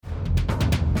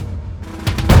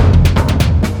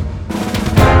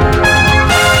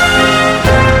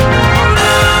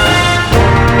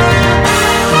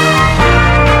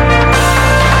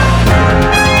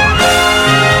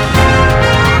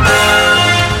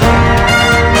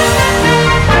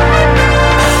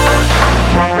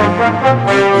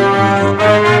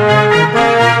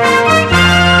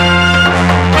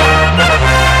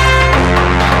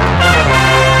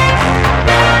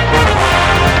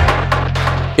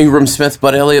Ingram Smith,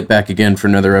 Bud Elliott, back again for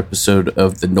another episode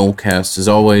of the Nolecast. As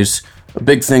always, a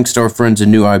big thanks to our friends in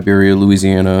New Iberia,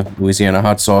 Louisiana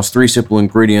hot sauce. 3 simple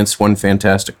ingredients, 1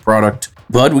 fantastic product.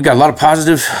 Bud, we got a lot of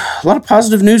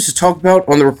positive news to talk about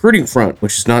on the recruiting front,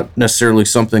 which is not necessarily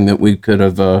something that we could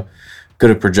have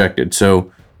projected.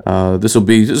 So this will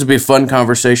be a fun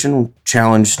conversation.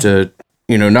 Challenge to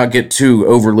not get too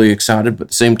overly excited, but at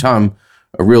the same time,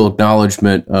 a real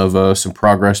acknowledgement of some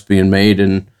progress being made.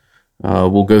 And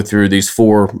we'll go through these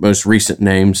 4 most recent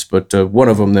names, but one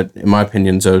of them that, in my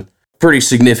opinion, is a pretty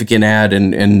significant ad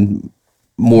and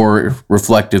more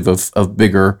reflective of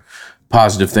bigger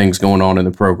positive things going on in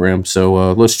the program.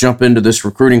 So let's jump into this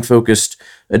recruiting-focused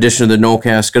edition of the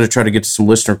Nolecast. Going to try to get to some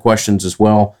listener questions as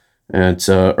well. And it's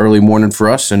early morning for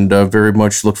us, and very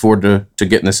much look forward to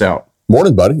getting this out.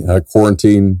 Morning, buddy.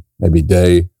 Quarantine, maybe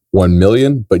day 1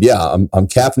 million, but yeah, I'm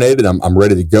caffeinated. I'm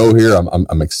ready to go here.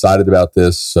 I'm excited about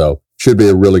this. So should be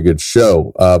a really good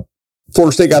show.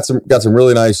 Florida State got some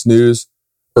really nice news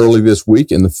early this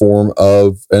week in the form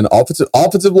of an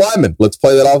offensive lineman. Let's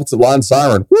play that offensive line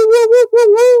siren. Woo, woo, woo,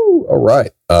 woo, woo. All right.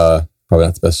 Probably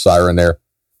not the best siren there.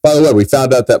 By the way, we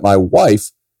found out that my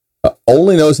wife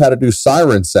only knows how to do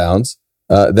siren sounds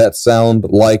that sound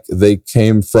like they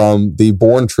came from the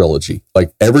Bourne trilogy.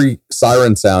 Like every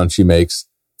siren sound she makes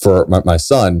for my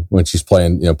son when she's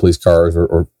playing, police cars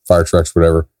or fire trucks,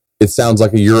 whatever. It sounds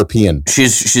like a European.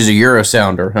 She's a Euro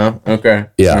sounder, huh? Okay.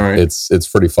 Yeah, right. It's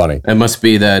pretty funny. It must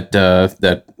be that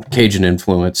Cajun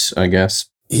influence, I guess.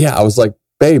 Yeah, I was like,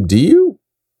 babe, do you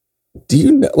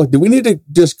know, do we need to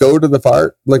just go to the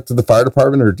fire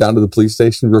department or down to the police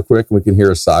station real quick and we can hear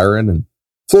a siren? And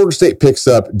Florida State picks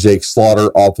up Jake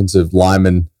Slaughter, offensive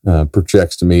lineman,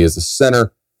 projects to me as a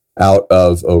center out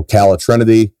of Ocala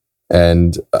Trinity.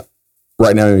 And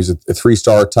right now, he's a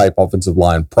 3-star type offensive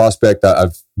line prospect.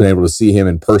 I've been able to see him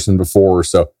in person before.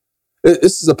 So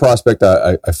this is a prospect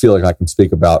I feel like I can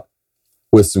speak about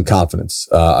with some confidence.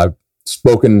 I've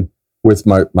spoken with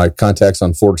my contacts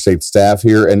on Florida State staff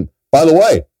here. And by the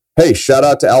way, hey, shout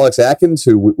out to Alex Atkins,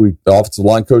 who the offensive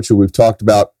line coach who we've talked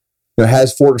about,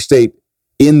 has Florida State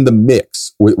in the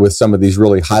mix with some of these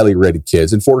really highly rated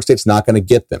kids. And Florida State's not going to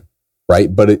get them, right?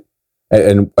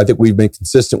 And I think we've been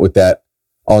consistent with that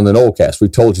on the Nolecast. We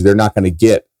told you they're not going to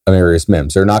get Amarius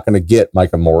Mims. They're not going to get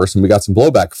Micah Morris, and we got some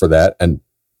blowback for that. And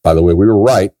by the way, we were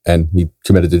right, and he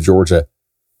committed to Georgia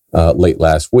late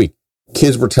last week.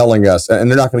 Kids were telling us, and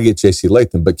they're not going to get J.C.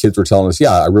 Latham, but kids were telling us,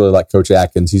 yeah, I really like Coach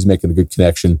Atkins. He's making a good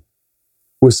connection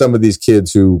with some of these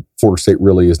kids who Florida State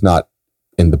really is not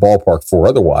in the ballpark for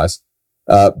otherwise.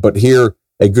 But here,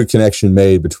 a good connection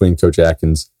made between Coach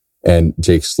Atkins and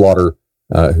Jake Slaughter,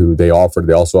 who they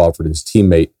also offered his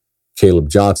teammate, Caleb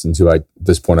Johnson, who at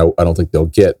this point I don't think they'll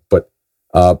get. But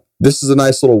this is a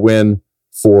nice little win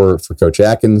for Coach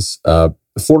Atkins.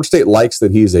 Florida State likes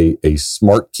that he's a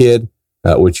smart kid,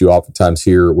 which you oftentimes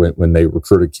hear when they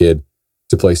recruit a kid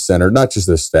to play center. Not just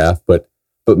this staff, but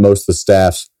most of the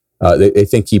staffs, they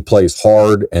think he plays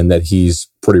hard and that he's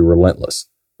pretty relentless.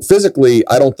 Physically,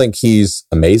 I don't think he's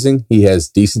amazing. He has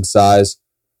decent size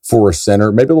for a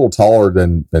center, maybe a little taller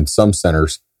than some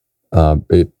centers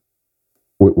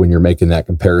when you're making that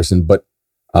comparison. But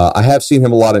I have seen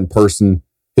him a lot in person.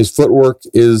 His footwork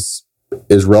is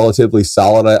relatively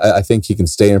solid. I think he can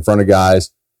stay in front of guys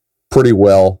pretty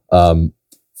well.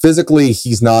 Physically,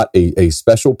 he's not a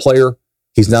special player.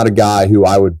 He's not a guy who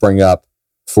I would bring up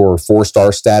for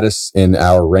 4-star status in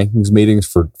our rankings meetings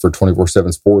for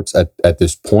 24/7 Sports at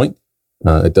this point.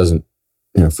 It doesn't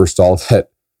forestall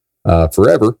that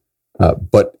forever,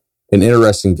 but an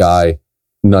interesting guy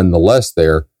nonetheless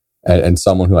there, and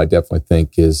someone who I definitely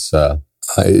think is a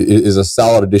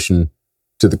solid addition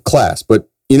to the class. But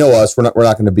us, we're not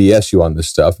going to BS you on this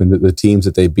stuff. And the teams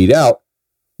that they beat out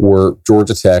were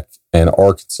Georgia Tech and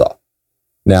Arkansas.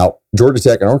 Now, Georgia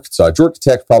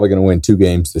Tech's probably going to win 2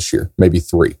 games this year, maybe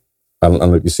 3. I don't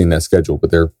know if you've seen that schedule,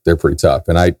 but they're pretty tough.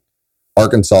 And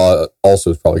Arkansas also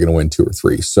is probably going to win 2 or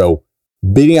 3. So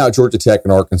beating out Georgia Tech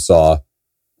and Arkansas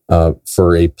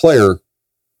for a player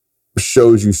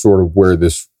shows you sort of where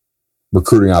this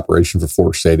recruiting operation for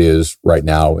Florida State is right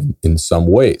now in some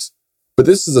ways. But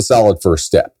this is a solid first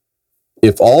step.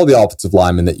 If all the offensive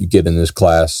linemen that you get in this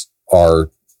class are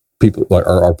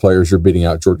players you're beating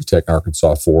out Georgia Tech and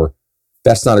Arkansas for,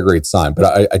 that's not a great sign.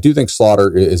 But I do think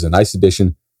Slaughter is a nice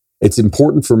addition. It's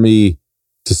important for me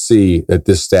to see that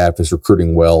this staff is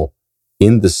recruiting well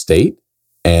in the state.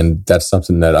 And that's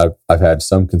something that I've had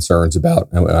some concerns about.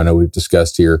 I know we've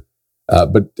discussed here.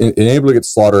 But in able to get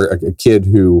Slaughter, a kid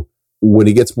who, when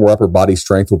he gets more upper body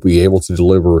strength, will be able to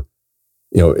deliver,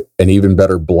 an even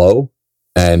better blow.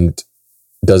 And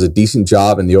does a decent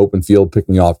job in the open field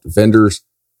picking off defenders.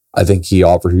 I think he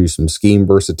offers you some scheme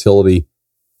versatility.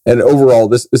 And overall,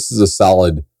 this is a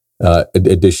solid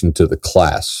addition to the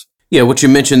class. Yeah, what you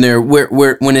mentioned there,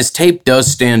 where when his tape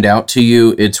does stand out to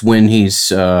you, it's when he's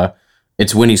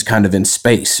kind of in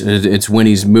space. It's when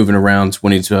he's moving around. It's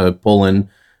when he's pulling.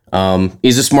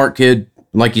 He's a smart kid,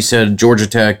 like you said. Georgia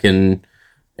Tech and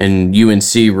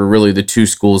UNC were really the two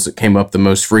schools that came up the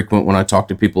most frequent when I talk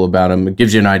to people about him. It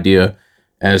gives you an idea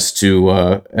as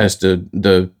to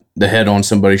the head on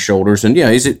somebody's shoulders. And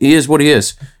yeah, he is what he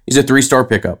is. He's a 3-star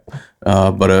pickup,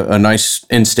 but a nice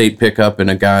in-state pickup and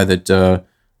a guy that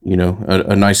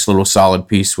a nice little solid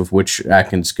piece with which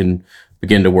Atkins can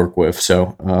begin to work with.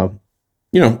 So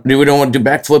we don't want to do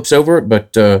backflips over it,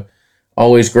 but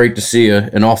always great to see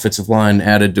an offensive line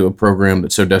added to a program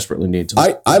that so desperately needs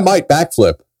them. I might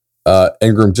backflip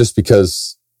Ingram just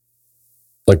because,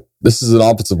 like, this is an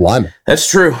offensive lineman. That's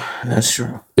true. A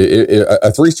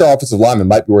 3-star offensive lineman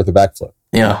might be worth a backflip.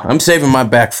 Yeah, I'm saving my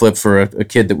backflip for a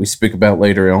kid that we speak about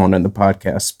later on in the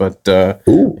podcast. But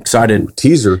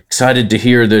excited to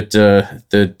hear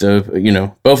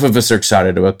that both of us are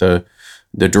excited about the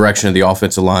direction of the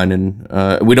offensive line, and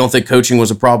we don't think coaching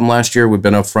was a problem last year. We've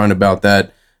been upfront about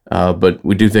that, but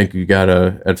we do think you got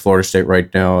at Florida State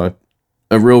right now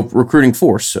a real recruiting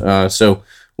force. So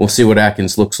we'll see what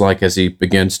Atkins looks like as he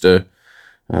begins to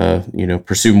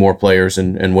pursue more players,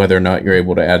 and whether or not you're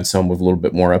able to add some with a little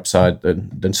bit more upside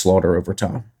than Slaughter over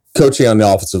time. Coaching on the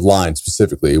offensive line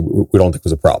specifically, we don't think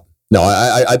was a problem. No,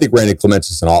 I think Randy Clements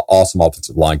is an awesome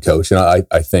offensive line coach, and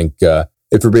I think.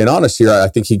 If we're being honest here, I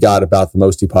think he got about the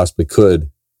most he possibly could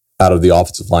out of the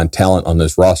offensive line talent on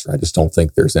this roster. I just don't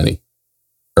think there's any,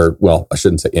 I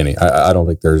shouldn't say any. I don't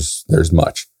think there's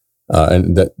much,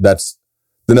 and that's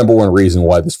the number one reason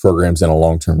why this program's in a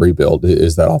long-term rebuild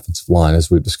is that offensive line,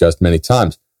 as we've discussed many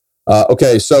times.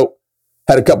 Okay, so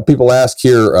had a couple people ask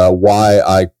here why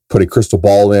I put a crystal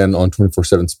ball in on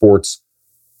 24/7 Sports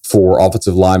for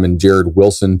offensive lineman Jared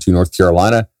Wilson to North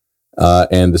Carolina.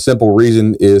 And the simple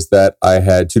reason is that I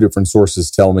had two different sources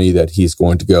tell me that he's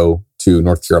going to go to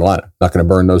North Carolina. Not going to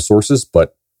burn those sources,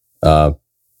 but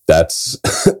that's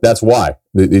why.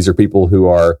 These are people who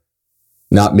are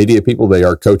not media people. They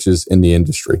are coaches in the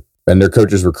industry, and their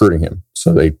coaches recruiting him.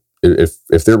 So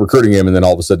if they're recruiting him and then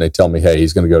all of a sudden they tell me, hey,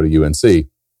 he's going to go to UNC,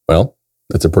 well,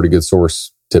 that's a pretty good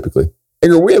source typically.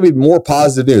 And we have even more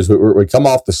positive news. We come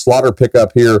off the Slaughter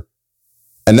pickup here,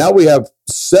 and now we have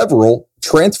several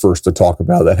transfers to talk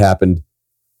about that happened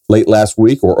late last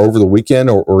week or over the weekend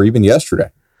or even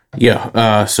yesterday.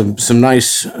 Yeah, some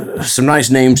nice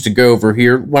names to go over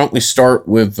here. Why don't we start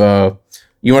with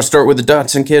you want to start with the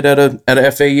Dotson kid at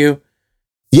a FAU?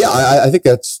 Yeah, I think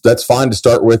that's fine to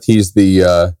start with. He's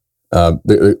the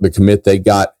commit they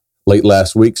got late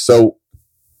last week. So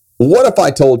what if I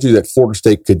told you that Florida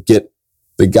State could get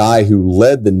the guy who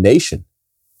led the nation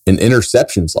in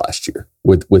interceptions last year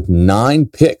with 9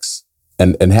 picks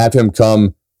and have him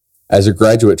come as a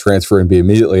graduate transfer and be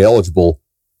immediately eligible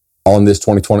on this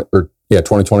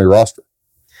 2020 roster?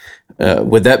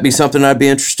 Would that be something I'd be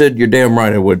interested? You're damn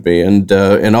right I would be, and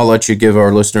I'll let you give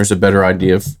our listeners a better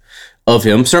idea of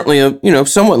him. Certainly a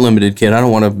somewhat limited kid. I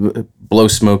don't want to blow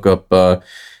smoke up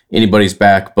anybody's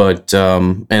back, but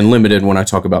and limited when I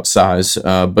talk about size,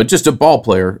 but just a ball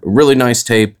player. Really nice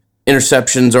tape.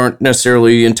 Interceptions aren't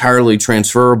necessarily entirely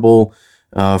transferable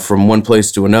from one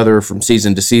place to another, from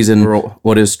season to season.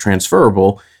 What is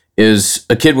transferable is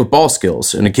a kid with ball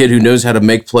skills, and a kid who knows how to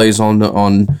make plays on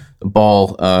the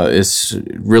ball, is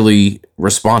really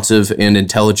responsive and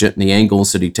intelligent in the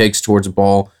angles that he takes towards the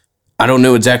ball. I don't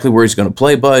know exactly where he's going to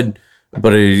play, Bud,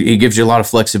 but he gives you a lot of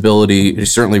flexibility. He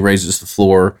certainly raises the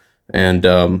floor, and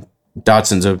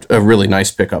Dotson's a really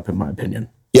nice pickup, in my opinion.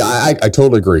 Yeah, I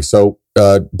totally agree. So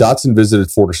Dotson visited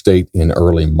Florida State in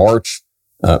early March.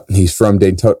 He's from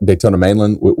Daytona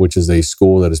Mainland, which is a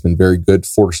school that has been very good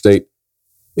for Florida State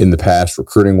in the past,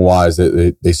 recruiting-wise.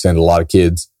 They send a lot of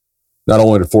kids, not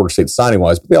only to Florida State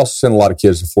signing-wise, but they also send a lot of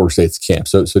kids to Florida State's camp.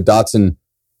 So Dotson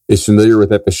is familiar with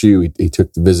FSU. He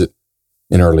took the visit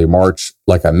in early March.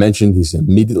 Like I mentioned, he's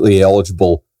immediately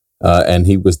eligible, and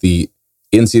he was the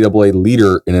NCAA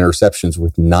leader in interceptions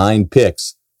with 9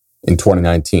 picks in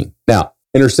 2019. Now,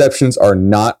 interceptions are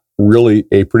not really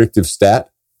a predictive stat.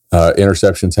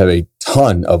 Interceptions have a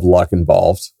ton of luck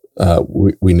involved.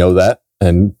 We know that,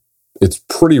 and it's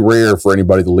pretty rare for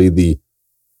anybody to lead the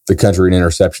country in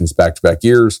interceptions back-to-back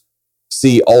years.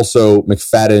 See also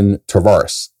McFadden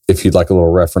Tavares, if you'd like a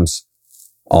little reference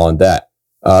on that.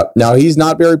 Now, he's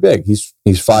not very big. He's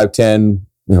 5'10",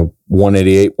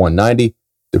 188, 190,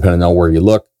 depending on where you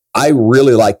look. I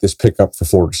really like this pickup for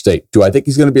Florida State. Do I think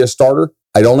he's going to be a starter?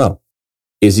 I don't know.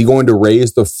 Is he going to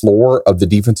raise the floor of the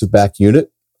defensive back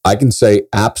unit? I can say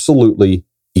absolutely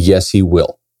yes, he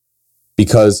will.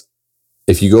 Because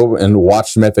if you go and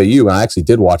watch some FAU, and I actually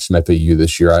did watch some FAU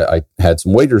this year, I had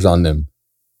some wagers on them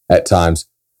at times.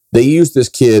 They use this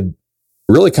kid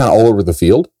really kind of all over the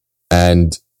field.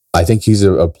 And I think he's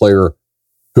a player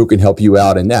who can help you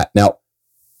out in that. Now,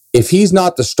 if he's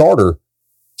not the starter,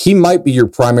 he might be your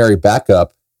primary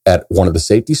backup at one of the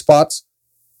safety spots,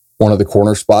 one of the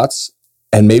corner spots,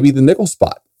 and maybe the nickel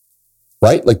spot,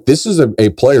 right? Like this is a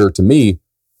player to me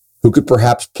who could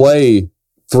perhaps play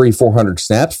 300-400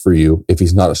 snaps for you if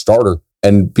he's not a starter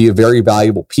and be a very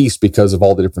valuable piece because of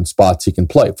all the different spots he can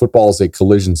play. Football is a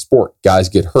collision sport. Guys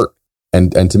get hurt.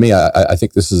 And to me, I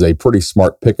think this is a pretty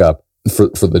smart pickup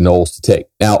for the Noles to take.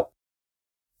 Now,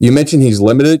 you mentioned he's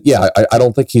limited. Yeah, I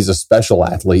don't think he's a special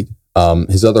athlete.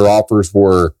 His other offers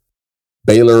were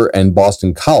Baylor and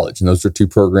Boston College. And those are two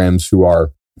programs who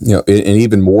are, in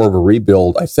even more of a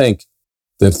rebuild, I think,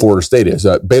 than Florida State is.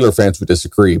 Baylor fans would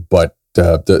disagree, but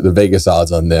the Vegas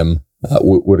odds on them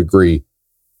would agree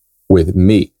with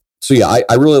me. So yeah,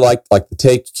 I really like the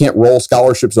take. You can't roll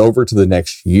scholarships over to the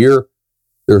next year.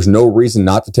 There's no reason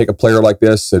not to take a player like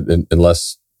this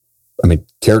unless,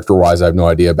 character-wise, I have no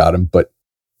idea about him, but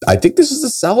I think this is a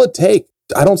solid take.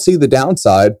 I don't see the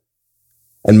downside.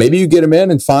 And maybe you get him in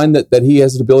and find that he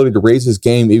has the ability to raise his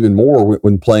game even more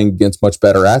when playing against much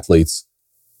better athletes,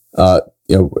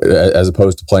 as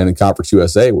opposed to playing in Conference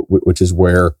USA, which is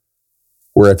where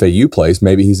FAU plays.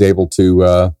 Maybe he's able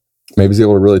to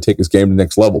really take his game to the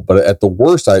next level. But at the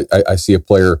worst, I see a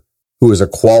player who is a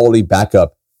quality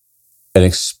backup, an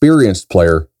experienced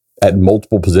player at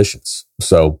multiple positions.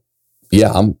 So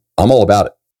yeah, I'm all about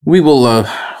it. We will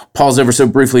pause ever so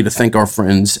briefly to thank our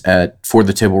friends at For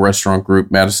the Table Restaurant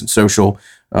Group, Madison Social.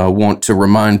 Want to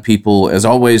remind people, as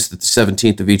always, that the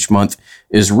 17th of each month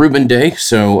is Reuben Day.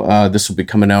 So this will be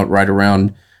coming out right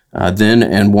around then,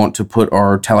 and want to put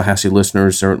our Tallahassee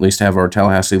listeners, or at least have our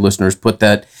Tallahassee listeners put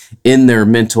that in their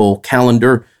mental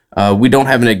calendar. We don't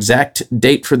have an exact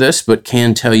date for this, but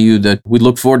can tell you that we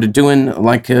look forward to doing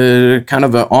like a kind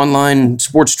of an online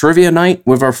sports trivia night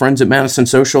with our friends at Madison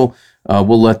Social.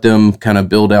 We'll let them kind of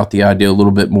build out the idea a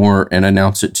little bit more and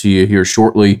announce it to you here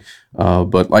shortly.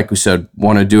 But like we said,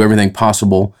 want to do everything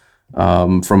possible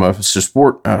from a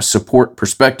support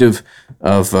perspective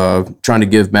of trying to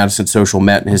give Madison Social,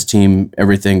 Matt and his team,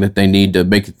 everything that they need to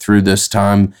make it through this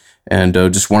time. And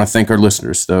just want to thank our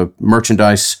listeners. The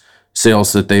merchandise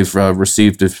sales that they've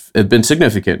received have been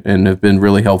significant and have been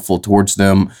really helpful towards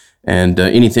them. And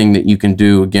anything that you can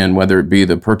do, again, whether it be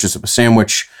the purchase of a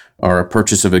sandwich or a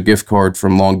purchase of a gift card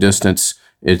from long distance,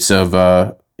 it's of,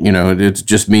 it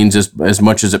just means as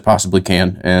much as it possibly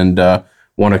can. And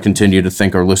want to continue to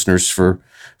thank our listeners for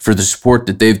the support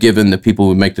that they've given the people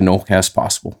who make the Nolecast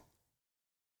possible.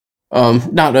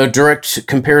 Not a direct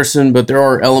comparison, but there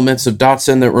are elements of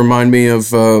Dotson that remind me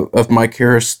of Mike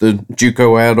Harris, the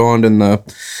JUCO add-on in the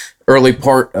early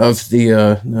part of the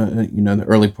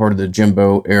early part of the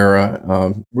Jimbo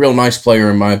era. Real nice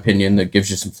player, in my opinion, that gives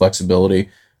you some flexibility.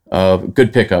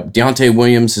 Good pickup. Deontay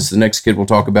Williams is the next kid we'll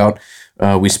talk about.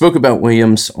 We spoke about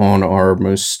Williams on our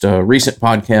most recent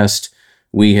podcast.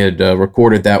 We had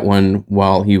recorded that one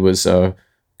while he was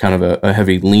kind of a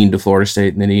heavy lean to Florida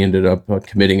State, and then he ended up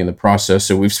committing in the process.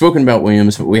 So we've spoken about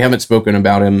Williams, but we haven't spoken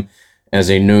about him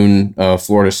as a known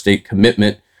Florida State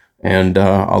commitment, and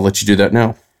I'll let you do that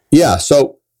now. Yeah,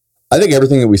 so I think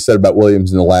everything that we said about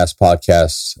Williams in the last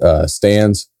podcast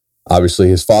stands. Obviously,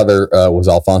 his father was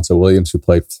Alfonso Williams, who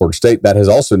played for Florida State. That has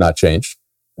also not changed.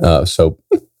 So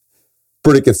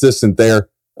pretty consistent there.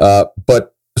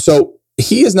 But so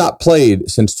he has not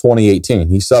played since 2018.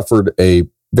 He suffered a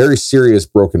very serious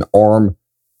broken arm,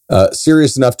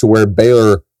 serious enough to where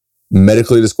Baylor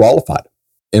medically disqualified him.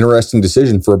 Interesting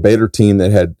decision for a Baylor team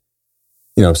that had,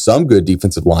 some good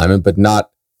defensive linemen, but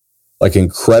not like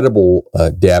incredible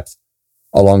depth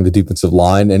along the defensive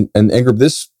line. And Ingram,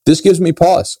 this gives me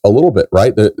pause a little bit,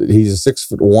 right? He's a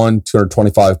 6'1",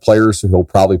 225 player, so he'll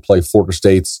probably play Florida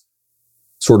State's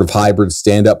sort of hybrid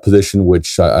stand-up position,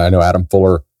 which I know Adam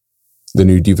Fuller, the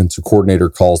new defensive coordinator,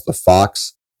 calls the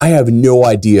Fox. I have no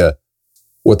idea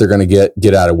what they're going to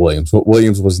get out of Williams.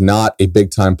 Williams was not a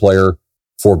big-time player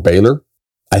for Baylor.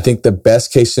 I think the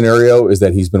best case scenario is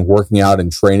that he's been working out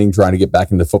and training, trying to get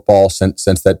back into football since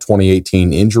that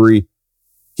 2018 injury.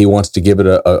 He wants to give it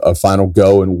a final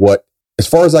go in what, as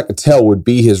far as I could tell, would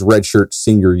be his redshirt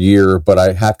senior year. But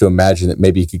I have to imagine that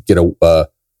maybe he could get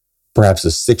perhaps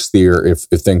a sixth year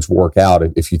if things work out.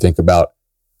 If you think about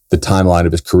the timeline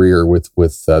of his career with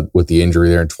the injury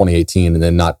there in 2018 and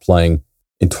then not playing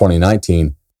in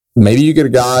 2019. Maybe you get a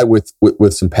guy with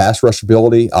some pass rush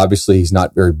ability. Obviously, he's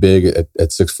not very big at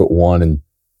 6'1" and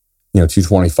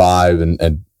 225,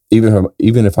 and even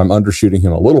if I'm undershooting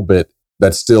him a little bit,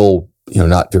 that's still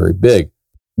not very big.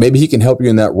 Maybe he can help you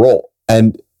in that role.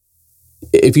 And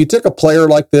if you took a player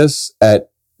like this at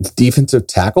defensive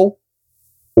tackle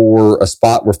or a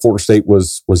spot where Florida State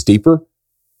was deeper,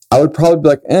 I would probably be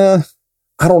like,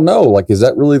 I don't know. Like, is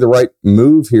that really the right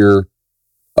move here?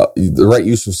 The right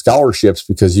use of scholarships,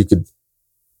 because you could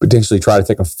potentially try to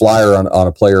take a flyer on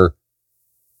a player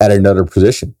at another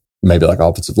position, maybe like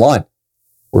offensive line,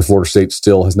 where Florida State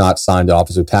still has not signed an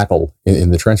offensive tackle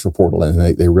in the transfer portal.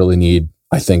 And they really need,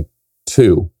 I think,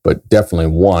 two, but definitely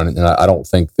one. And I don't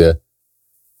think the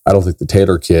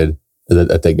Taylor kid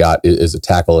that they got is a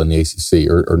tackle in the ACC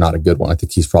or not a good one. I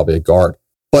think he's probably a guard.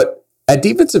 But at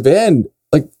defensive end,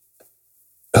 like,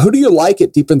 who do you like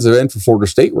at defensive end for Florida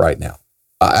State right now?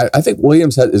 I think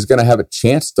Williams is going to have a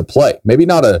chance to play. Maybe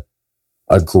not a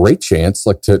great chance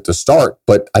like to start,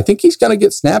 but I think he's going to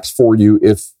get snaps for you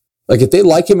if they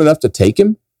like him enough to take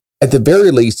him. At the very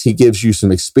least, he gives you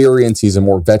some experience. He's a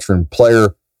more veteran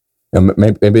player. And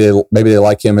maybe they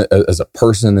like him as a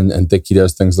person and think he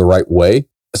does things the right way.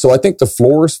 So I think the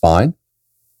floor is fine.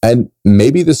 And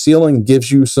maybe the ceiling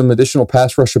gives you some additional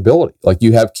pass rush ability. Like,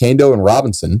 you have Kando and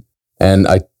Robinson. And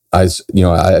I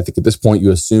think at this point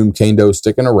you assume Kando's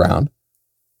sticking around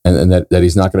and that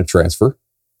he's not going to transfer.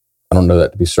 I don't know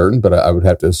that to be certain, but I would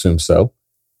have to assume so.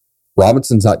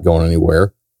 Robinson's not going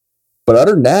anywhere. But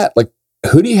other than that, like,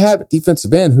 who do you have at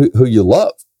defensive end who you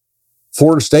love?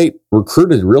 Florida State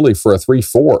recruited really for a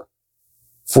 3-4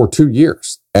 for 2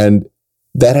 years. And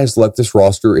that has left this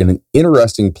roster in an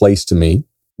interesting place to me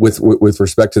with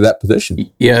respect to that position.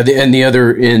 Yeah, and the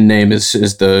other in name is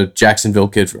the the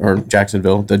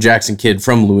Jackson kid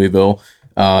from Louisville.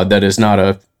 That is not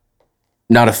a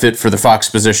fit for the Fox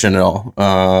position at all,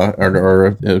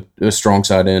 or a strong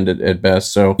side end at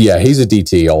best. So yeah, he's a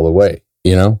DT all the way.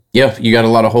 Yeah, you got a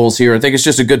lot of holes here. I think it's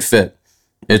just a good fit.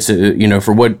 It's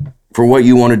for what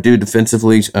you want to do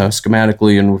defensively,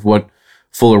 schematically, and with what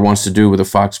Fuller wants to do with a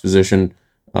Fox position.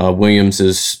 Williams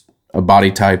is a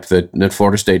body type that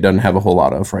Florida State doesn't have a whole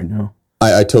lot of right now.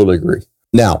 I totally agree.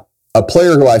 Now, a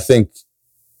player who I think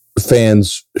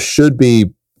fans should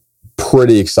be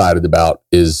pretty excited about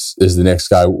is the next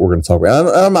guy we're going to talk about.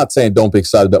 And I'm not saying don't be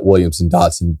excited about Williams and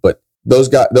Dotson, but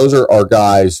those are our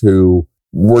guys who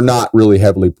were not really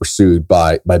heavily pursued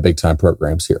by big time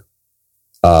programs here,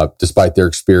 despite their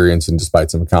experience and despite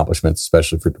some accomplishments,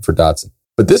 especially for Dotson.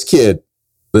 But this kid,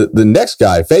 the next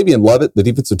guy, Fabian Lovett, the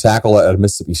defensive tackle at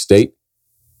Mississippi State,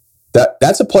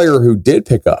 that's a player who did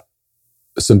pick up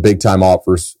some big time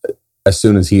offers as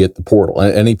soon as he hit the portal.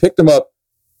 And he picked them up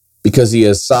because he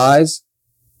has size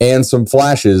and some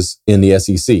flashes in the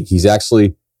SEC. He's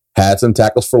actually had some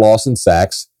tackles for loss and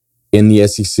sacks in the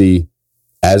SEC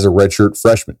as a redshirt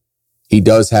freshman. He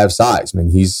does have size. I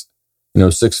mean, he's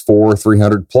 6'4",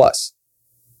 300 plus.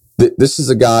 This is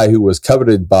a guy who was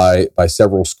coveted by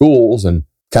several schools, and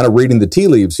kind of reading the tea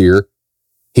leaves here,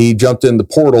 he jumped in the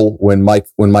portal when Mike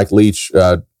Leach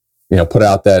put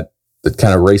out that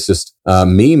kind of racist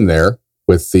meme there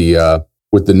with the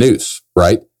noose,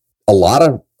 right? A lot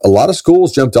of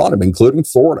schools jumped on him, including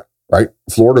Florida, right?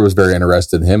 Florida was very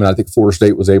interested in him, and I think Florida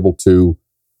State was able to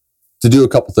do a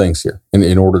couple things here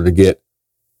in order to get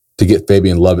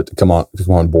Fabian Lovett to come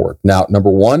on board. Now, number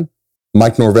one,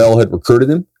 Mike Norvell had recruited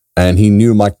him, and he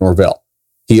knew Mike Norvell.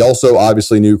 He also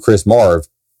obviously knew Chris Marv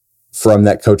from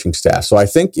that coaching staff. So I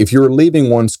think if you're leaving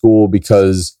one school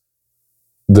because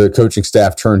the coaching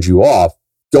staff turns you off,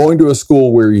 going to a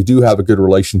school where you do have a good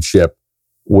relationship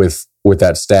with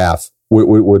that staff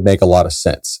would make a lot of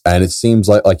sense. And it seems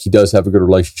like he does have a good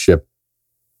relationship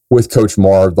with Coach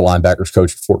Marv, the linebackers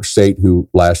coach at Florida State, who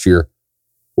last year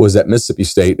was at Mississippi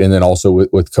State, and then also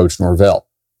with Coach Norvell.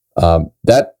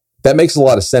 That makes a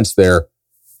lot of sense there,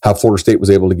 how Florida State was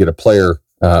able to get a player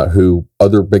who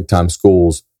other big-time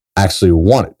schools actually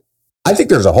wanted. I think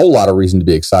there's a whole lot of reason to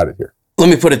be excited here. Let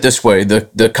me put it this way.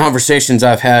 The conversations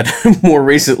I've had more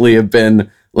recently have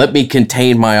been, let me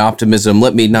contain my optimism.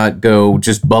 Let me not go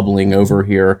just bubbling over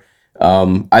here.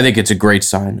 I think it's a great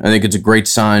sign. I think it's a great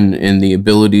sign in the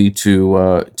ability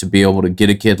to be able to get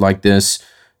a kid like this.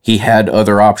 He had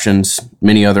other options,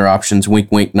 many other options.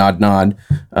 Wink, wink, nod, nod.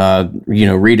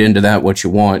 Read into that what you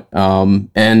want.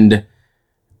 And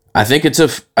I think it's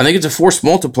a force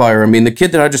multiplier. I mean, the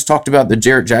kid that I just talked about, the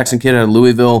Jarrett Jackson kid out of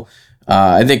Louisville,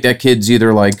 I think that kid's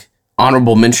either like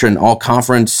honorable mention all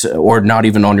conference or not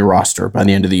even on your roster by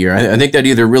the end of the year. I think that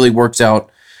either really works out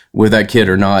with that kid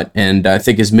or not. And I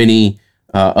think as many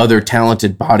other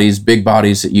talented bodies, big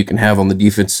bodies that you can have on the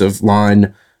defensive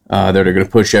line that are going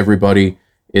to push everybody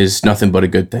is nothing but a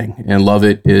good thing. And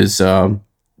Lovett is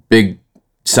big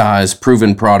size,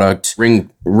 proven product. Ring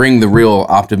the real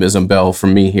optimism bell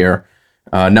from me here,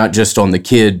 not just on the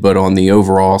kid, but on the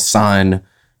overall sign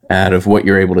out of what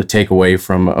you're able to take away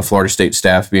from a Florida State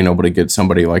staff being able to get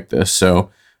somebody like this. So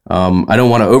I don't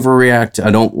want to overreact.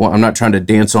 I'm not trying to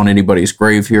dance on anybody's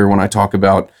grave here when I talk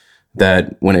about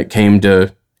that. When it came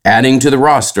to adding to the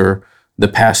roster, the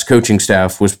past coaching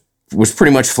staff was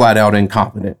pretty much flat out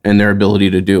incompetent in their ability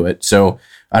to do it. So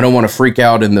I don't want to freak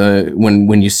out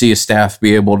when you see a staff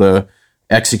be able to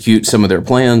execute some of their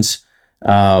plans.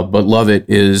 But Lovett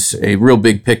is a real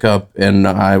big pickup, and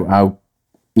I'm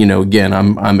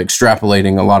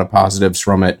extrapolating a lot of positives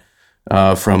from it,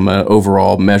 from an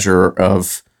overall measure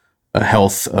of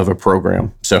health of a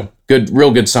program. So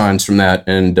real good signs from that,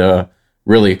 and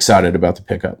really excited about the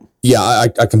pickup. Yeah,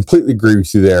 I completely agree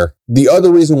with you there. The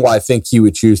other reason why I think he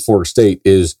would choose Florida State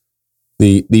is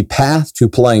the path to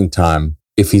playing time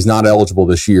if he's not eligible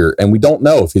this year. And we don't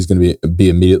know if he's going to be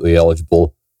immediately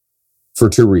eligible for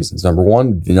two reasons. Number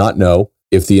one, we do not know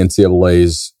if the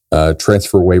NCAA's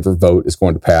transfer waiver vote is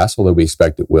going to pass, although we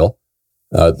expect it will,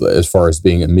 as far as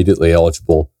being immediately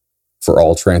eligible for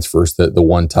all transfers, the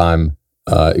one-time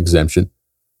exemption.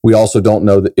 We also don't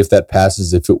know that if that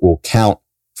passes, if it will count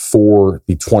for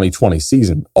the 2020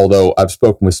 season, although I've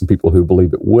spoken with some people who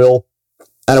believe it will,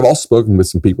 and I've also spoken with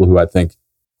some people who I think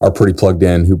are pretty plugged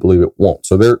in who believe it won't.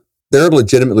 So they're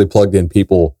legitimately plugged in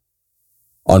people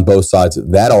on both sides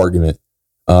of that argument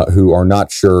who are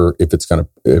not sure if it's going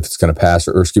to pass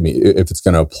or excuse me, if it's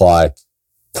going to apply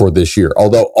for this year.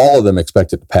 Although all of them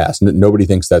expect it to pass, nobody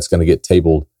thinks that's going to get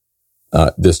tabled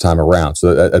this time around.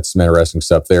 So that's some interesting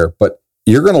stuff there. But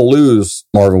you're going to lose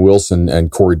Marvin Wilson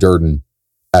and Corey Durden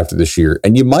after this year,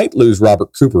 and you might lose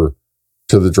Robert Cooper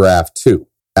to the draft too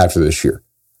after this year.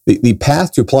 The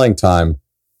path to playing time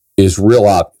is real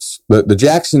obvious. The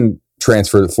Jackson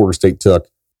transfer that Florida State took,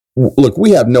 look,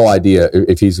 we have no idea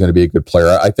if he's going to be a good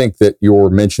player. I think that your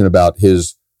mention about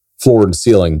his floor and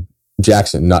ceiling,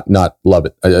 Jackson, not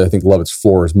Lovett. I think Lovett's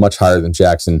floor is much higher than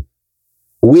Jackson.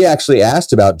 We actually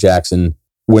asked about Jackson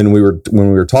when we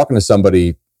were talking to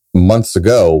somebody months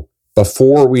ago,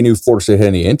 before we knew Florida State had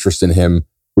any interest in him.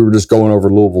 We were just going over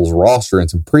Louisville's roster and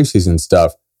some preseason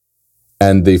stuff.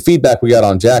 And the feedback we got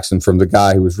on Jackson from the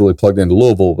guy who was really plugged into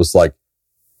Louisville was like,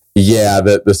 yeah,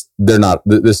 this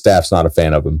staff's not a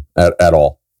fan of him at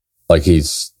all. Like,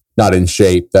 he's not in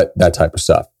shape, that type of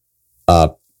stuff.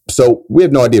 So we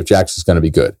have no idea if Jackson's going to be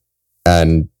good.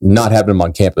 And not having him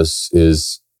on campus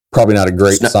is probably not a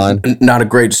great sign. Not a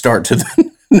great start to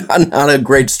the not a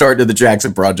great start to the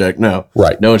Jackson project. No.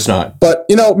 Right. No, it's not. But,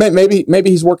 maybe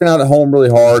he's working out at home really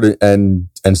hard and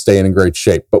staying in great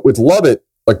shape. But with Lovett,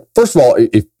 like, first of all,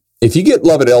 if you get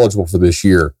Lovett eligible for this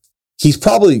year, he's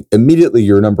probably immediately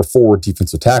your number 4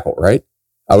 defensive tackle, right?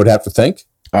 I would have to think.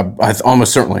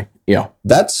 Almost certainly, yeah.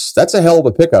 That's a hell of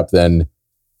a pickup then,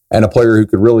 and a player who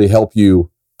could really help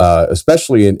you,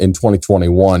 especially in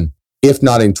 2021, if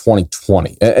not in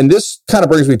 2020. And this kind of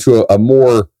brings me to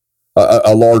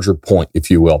a larger point,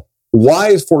 if you will. Why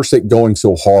is Florida State going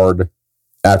so hard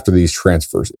after these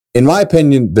transfers? In my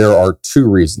opinion, there are two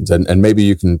reasons, and maybe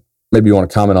you want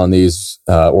to comment on these,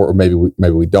 or maybe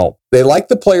we don't. They like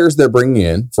the players they're bringing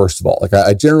in, first of all. Like,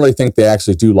 I generally think they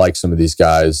actually do like some of these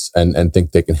guys and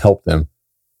think they can help them.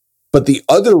 But the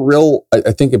other real,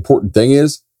 I think, important thing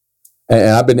is,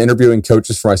 and I've been interviewing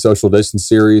coaches for my social distance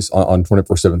series on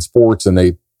 24/7 Sports, and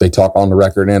they talk on the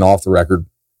record and off the record.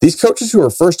 These coaches who are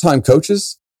first-time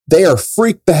coaches, they are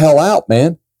freaked the hell out,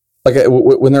 man. Like,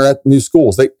 when they're at new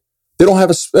schools, they don't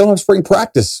have spring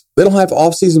practice. They don't have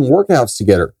off-season workouts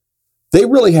together. They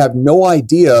really have no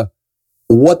idea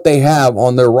what they have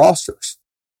on their rosters,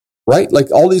 right?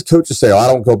 Like, all these coaches say, I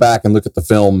don't go back and look at the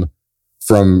film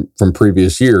from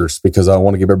previous years because I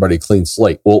want to give everybody a clean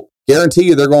slate. Well, guarantee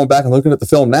you they're going back and looking at the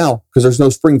film now because there's no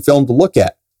spring film to look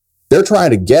at. They're trying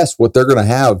to guess what they're going to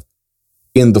have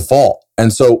in the fall.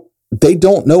 And so they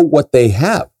don't know what they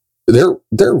have. They're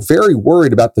very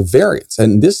worried about the variance.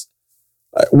 And this,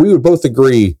 we would both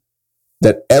agree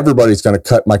that everybody's going to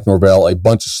cut Mike Norvell a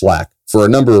bunch of slack for a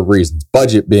number of reasons.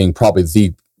 Budget being probably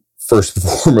the first and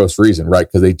foremost reason, right?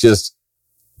 Because they just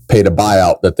paid a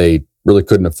buyout that they really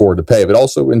couldn't afford to pay, but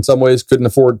also in some ways couldn't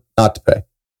afford not to pay.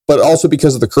 But also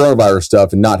because of the coronavirus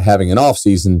stuff and not having an off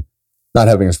season, not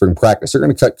having a spring practice, they're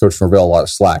going to cut Coach Norvell a lot of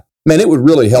slack. Man, it would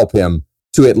really help him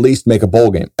to at least make a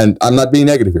bowl game. And I'm not being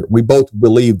negative here. We both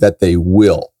believe that they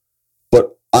will.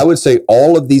 But I would say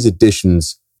all of these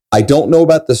additions I don't know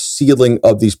about the ceiling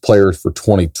of these players for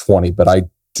 2020, but I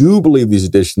do believe these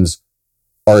additions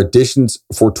are additions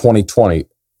for 2020.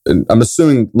 And I'm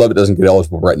assuming Lovett doesn't get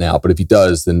eligible right now, but if he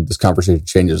does, then this conversation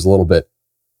changes a little bit.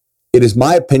 It is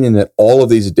my opinion that all of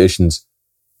these additions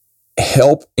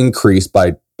help increase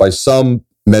by some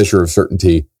measure of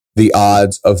certainty the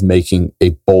odds of making a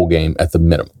bowl game at the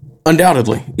minimum.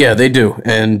 Undoubtedly. Yeah, they do.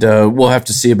 And we'll have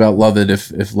to see about Lovett.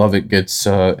 If Lovett gets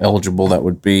eligible, that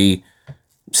would be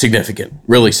significant,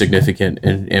 really significant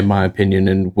in my opinion,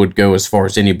 and would go as far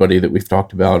as anybody that we've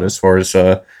talked about as far as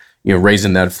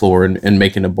raising that floor and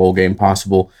making a bowl game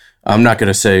possible. I'm not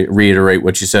going to reiterate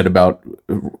what you said about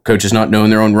coaches not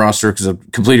knowing their own roster, because I'm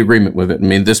in complete agreement with it. I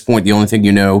mean, at this point, the only thing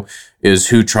you know is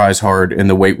who tries hard in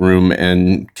the weight room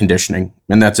and conditioning,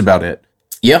 and that's about it.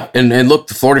 Yeah, and look,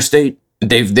 Florida State,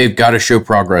 they've got to show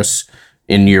progress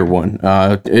in year one.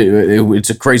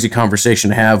 It's a crazy conversation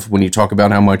to have when you talk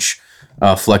about how much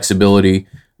flexibility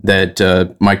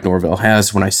that Mike Norvell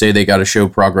has. When I say they got to show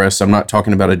progress, I'm not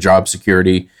talking about a job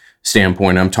security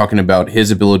standpoint. I'm talking about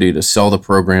his ability to sell the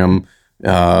program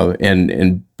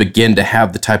and begin to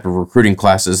have the type of recruiting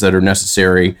classes that are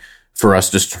necessary for us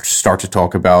to start to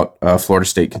talk about Florida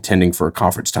State contending for a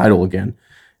conference title again.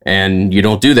 And you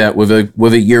don't do that with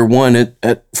a year one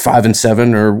at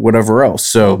 5-7 or whatever else.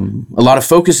 So a lot of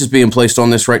focus is being placed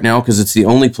on this right now because it's the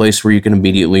only place where you can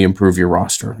immediately improve your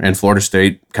roster. And Florida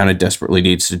State kind of desperately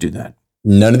needs to do that.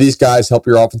 None of these guys help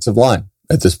your offensive line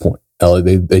at this point.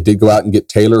 They did go out and get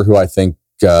Taylor, who I think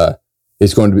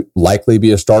is going to likely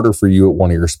be a starter for you at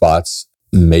one of your spots.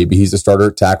 Maybe he's a starter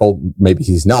at tackle. Maybe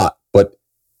he's not. But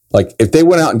like, if they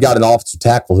went out and got an offensive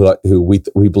tackle who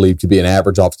we believe to be an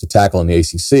average offensive tackle in the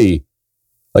ACC,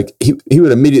 like he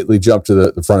would immediately jump to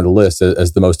the front of the list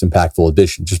as the most impactful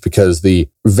addition, just because the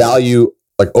value,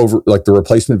 the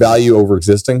replacement value over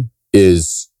existing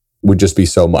would just be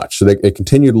so much. So they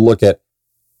continue to look at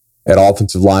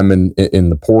offensive linemen in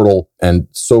the portal, and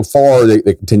so far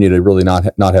they continue to really not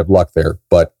have luck there.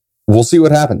 But we'll see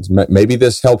what happens. Maybe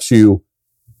this helps you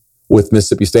with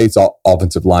Mississippi State's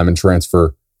offensive lineman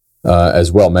transfer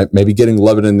as well. Maybe getting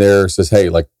Lovett in there says, hey,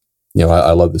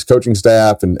 I love this coaching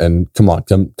staff, and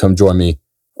come join me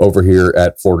over here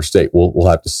at Florida State. We'll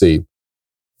have to see.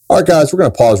 All right, guys, we're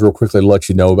going to pause real quickly to let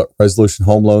you know about Resolution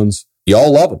Home Loans.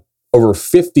 Y'all love them. Over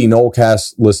 50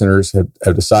 Nolecast listeners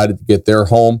have decided to get their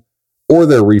home or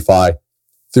their refi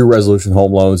through Resolution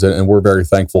Home Loans, and we're very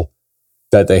thankful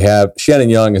that they have. Shannon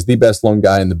Young is the best loan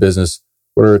guy in the business,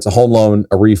 whether it's a home loan,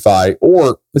 a refi,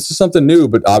 or this is something new,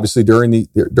 but obviously during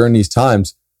these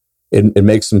times, it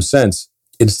makes some sense.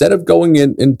 Instead of going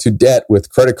into debt with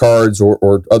credit cards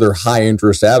or other high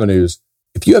interest avenues,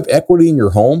 if you have equity in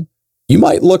your home, you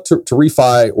might look to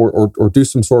refi or do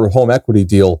some sort of home equity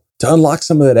deal to unlock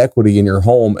some of that equity in your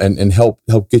home and help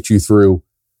get you through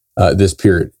this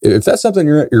period. If that's something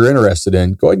you're interested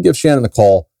in, go ahead and give Shannon a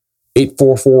call,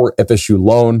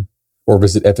 844-FSU-LOAN, or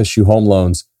visit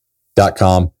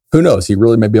FSUHomeLoans.com. Who knows? He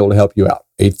really may be able to help you out.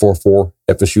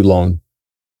 844-FSU-LOAN.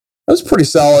 That was a pretty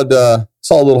solid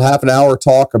little half an hour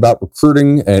talk about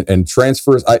recruiting and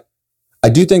transfers. I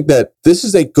do think that this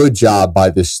is a good job by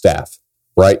this staff,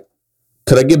 right?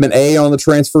 Could I give them an A on the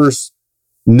transfers?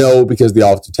 No, because of the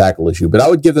offensive tackle issue. But I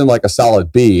would give them like a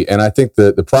solid B. And I think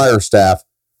the prior staff,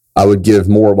 I would give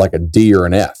more of like a D or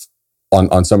an F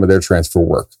on some of their transfer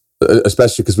work,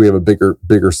 especially because we have a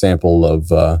bigger sample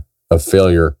of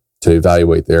failure to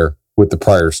evaluate there with the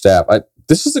prior staff.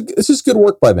 This is good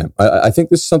work by them. I think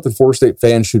this is something Florida State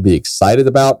fans should be excited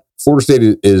about. Florida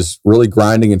State is really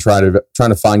grinding and trying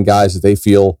to find guys that they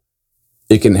feel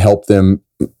it can help them,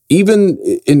 even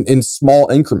in small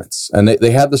increments. And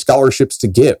they have the scholarships to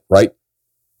give, right?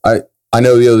 I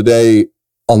know the other day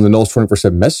on the Knowles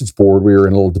 24/7 message board, we were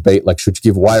in a little debate, like, should you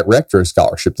give Wyatt Rector a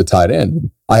scholarship to tight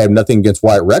end? I have nothing against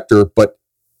Wyatt Rector, but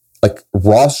like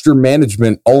roster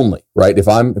management only, right? If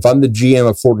I'm the GM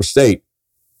of Florida State,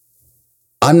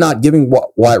 I'm not giving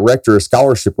Wyatt Rector a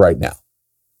scholarship right now.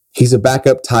 He's a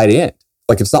backup tight end.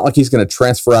 Like, it's not like he's going to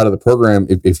transfer out of the program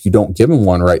if you don't give him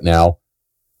one right now.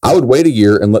 I would wait a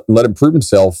year and let him prove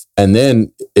himself. And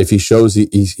then if he shows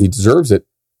he deserves it,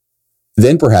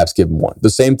 then perhaps give him one.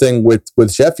 The same thing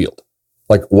with Sheffield.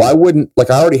 Like, why wouldn't, like,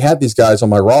 I already have these guys on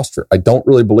my roster. I don't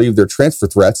really believe they're transfer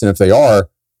threats. And if they are,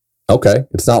 okay,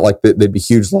 it's not like they'd be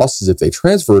huge losses if they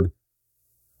transferred.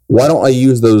 Why don't I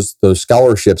use those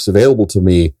scholarships available to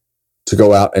me to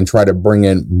go out and try to bring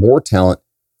in more talent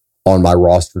on my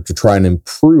roster to try and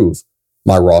improve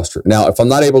my roster? Now, if I'm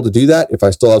not able to do that, if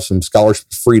I still have some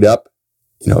scholarships freed up,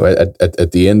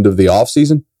 at the end of the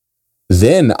offseason,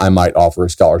 then I might offer a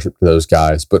scholarship to those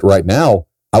guys. But right now,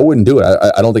 I wouldn't do it.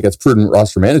 I don't think that's prudent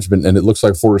roster management. And it looks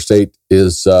like Florida State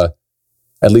is,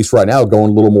 at least right now, going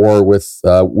a little more with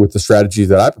the strategy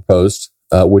that I proposed,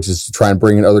 which is to try and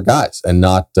bring in other guys and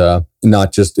not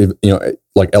just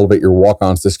like elevate your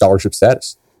walk-ons to scholarship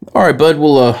status. All right, Bud.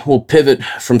 We'll pivot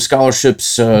from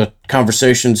scholarships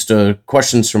conversations to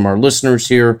questions from our listeners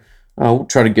here. We'll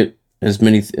try to get as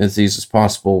many of these as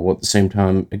possible, while at the same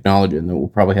time acknowledging that we'll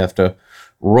probably have to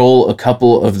roll a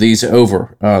couple of these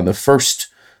over. The first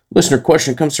listener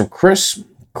question comes from Chris.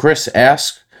 Chris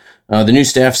asks, the new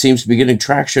staff seems to be getting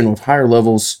traction with higher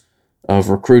levels of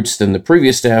recruits than the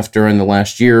previous staff during the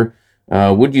last year.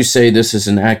 Would you say this is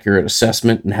an accurate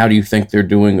assessment, and how do you think they're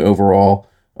doing overall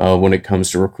when it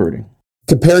comes to recruiting?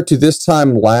 Compared to this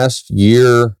time last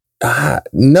year,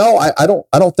 no, I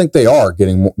don't think they are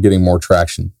getting more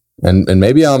traction. And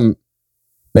maybe I'm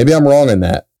wrong in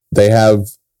that. They have,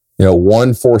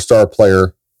 one 4-star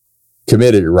player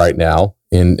committed right now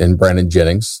in Brandon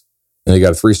Jennings. And they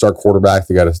got a 3-star quarterback.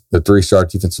 They got the 3-star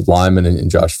defensive lineman in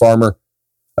Josh Farmer,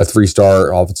 a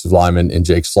 3-star offensive lineman in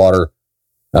Jake Slaughter,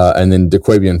 and then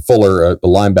DeQuavian Fuller, the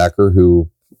linebacker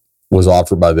who was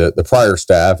offered by the prior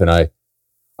staff. And I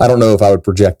don't know if I would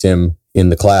project him in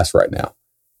the class right now.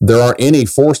 There aren't any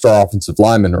 4-star offensive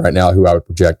linemen right now who I would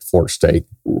project Florida State.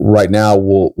 Right now,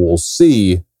 we'll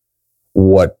see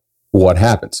what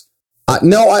happens. I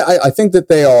think that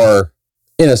they are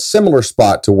in a similar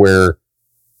spot to where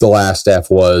the last staff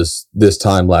was this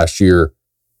time last year,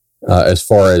 as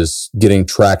far as getting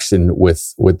traction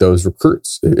with those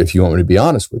recruits, if you want me to be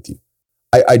honest with you.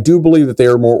 I do believe that they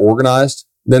are more organized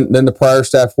than the prior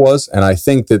staff was, and I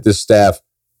think that this staff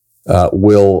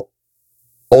will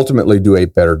ultimately do a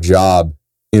better job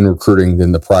in recruiting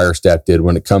than the prior staff did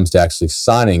when it comes to actually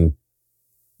signing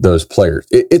those players.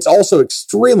 It's also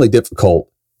extremely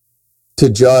difficult to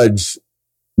judge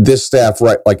this staff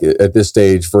right like at this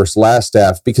stage versus last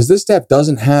staff, because this staff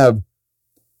doesn't have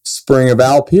spring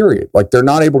eval period. Like, they're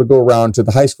not able to go around to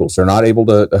the high schools. They're not able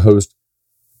to host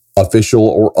official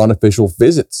or unofficial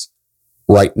visits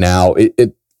right now.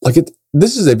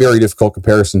 This is a very difficult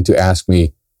comparison to ask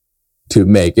me to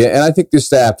make. And I think this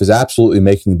staff is absolutely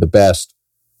making the best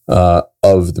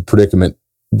of the predicament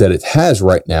that it has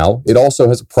right now. It also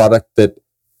has a product that,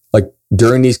 like,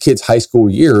 during these kids' high school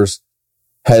years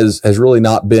has really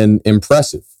not been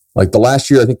impressive. Like, the last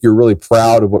year, I think you're really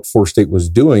proud of what Florida State was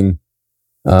doing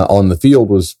on the field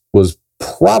was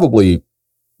probably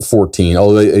 14,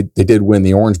 although they did win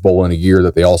the Orange Bowl in a year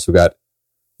that they also got,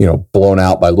 blown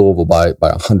out by Louisville by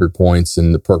 100 points,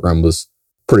 and the program was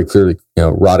pretty clearly,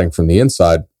 rotting from the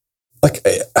inside. Like,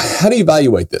 how do you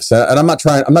evaluate this? And I'm not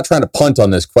trying to punt on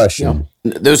this question.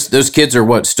 Yeah. Those kids are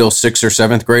what, still 6th or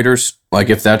 7th graders? Like,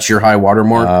 if that's your high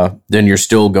watermark, then you're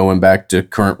still going back to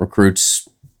current recruits,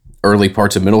 early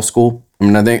parts of middle school. I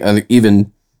mean, I think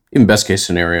even best case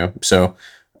scenario. So,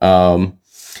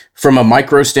 from a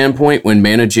micro standpoint, when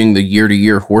managing the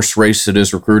year-to-year horse race that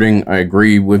is recruiting, I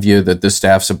agree with you that this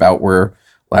staff's about where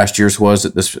last year's was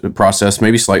at this process,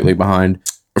 maybe slightly behind.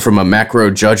 From a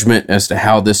macro judgment as to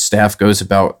how this staff goes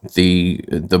about the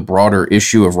broader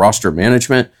issue of roster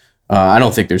management, I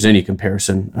don't think there's any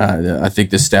comparison. I think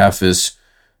this staff is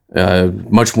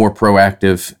much more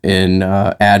proactive in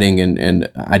adding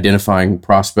and identifying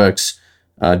prospects.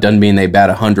 Doesn't mean they bat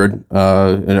 100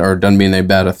 or doesn't mean they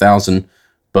bat 1,000.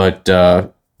 But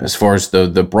as far as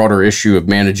the broader issue of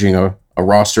managing a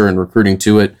roster and recruiting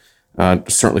to it,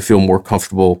 certainly feel more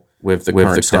comfortable with the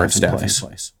current staff in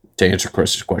place. To answer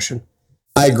Chris's question,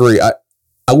 I agree. I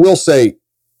will say,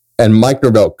 and Mike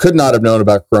Norvell could not have known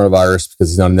about coronavirus because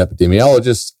he's not an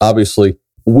epidemiologist. Obviously,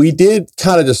 we did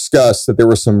kind of discuss that there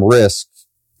was some risk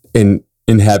in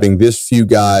having this few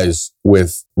guys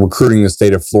with recruiting the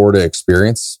state of Florida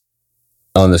experience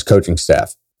on this coaching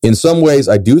staff. In some ways,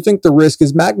 I do think the risk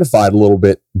is magnified a little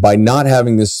bit by not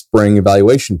having this spring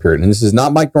evaluation period. And this is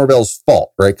not Mike Norvell's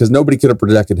fault, right? Because nobody could have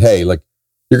projected, hey, like,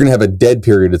 you're going to have a dead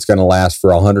period that's going to last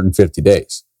for 150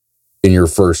 days in your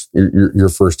first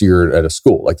year at a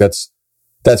school. Like, that's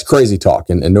crazy talk.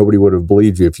 And nobody would have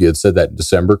believed you if you had said that in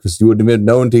December, because you wouldn't have been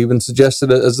known to even suggest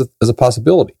it as a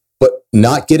possibility. But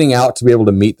not getting out to be able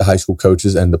to meet the high school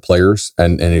coaches and the players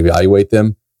and evaluate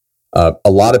them.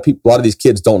 A lot of these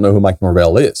kids don't know who Mike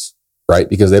Norvell is, right?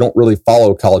 Because they don't really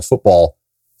follow college football.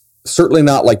 Certainly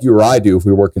not like you or I do if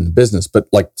we work in the business, but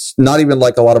like not even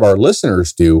like a lot of our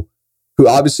listeners do, who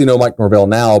obviously know Mike Norvell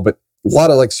now, but a lot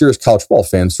of like serious college football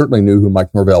fans certainly knew who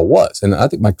Mike Norvell was. And I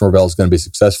think Mike Norvell is going to be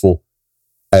successful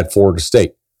at Florida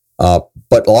State.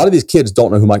 But a lot of these kids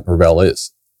don't know who Mike Norvell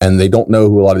is. And they don't know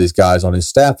who a lot of these guys on his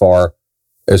staff are,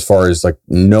 as far as like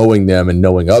knowing them and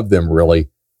knowing of them, really.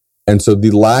 And so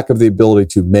the lack of the ability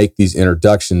to make these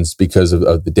introductions because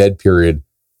of the dead period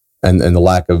and the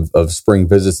lack of spring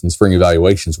visits and spring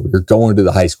evaluations where you're going to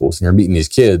the high schools and you're meeting these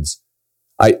kids,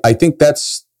 I think that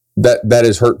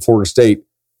has hurt Florida State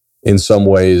in some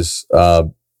ways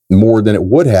more than it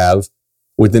would have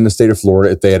within the state of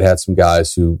Florida if they had some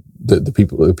guys who the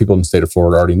people in the state of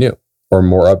Florida already knew, or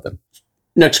more of them.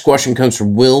 Next question comes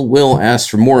from Will. Will asks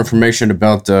for more information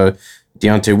about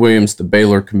Deontay Williams, the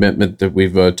Baylor commitment that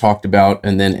we've talked about,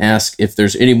 and then asks if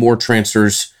there's any more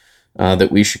transfers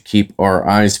that we should keep our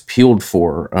eyes peeled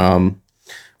for.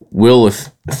 Will, if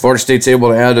Florida State's able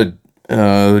to add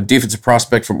a defensive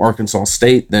prospect from Arkansas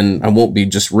State, then I won't be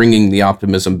just ringing the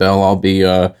optimism bell. I'll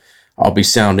be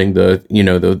sounding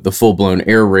the full blown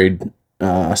air raid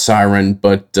siren.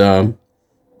 But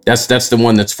that's the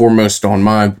one that's foremost on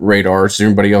my radar. Is there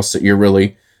anybody else that you're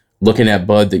really looking at,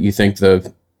 Bud, that you think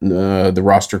the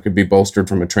roster could be bolstered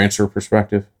from a transfer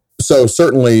perspective? So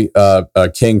certainly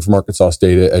King from Arkansas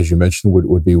State, as you mentioned,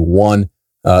 would be one.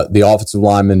 The offensive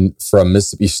lineman from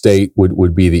Mississippi State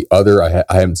would be the other. I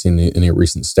haven't seen any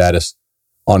recent status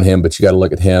on him, but you got to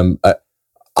look at him.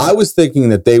 I was thinking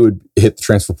that they would hit the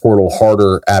transfer portal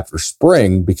harder after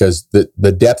spring because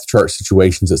the depth chart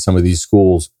situations at some of these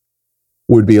schools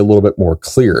would be a little bit more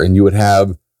clear, and you'd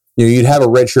have a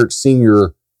redshirt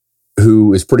senior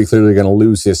who is pretty clearly going to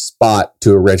lose his spot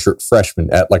to a redshirt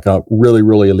freshman at like a really,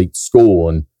 really elite school.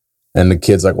 And the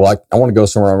kid's like, well, I want to go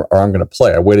somewhere where I'm going to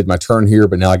play. I waited my turn here,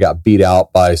 but now I got beat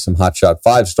out by some hotshot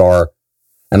 5-star,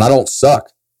 and I don't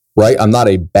suck, right? I'm not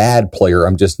a bad player.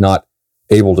 I'm just not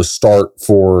able to start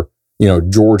for,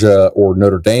 Georgia or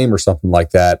Notre Dame or something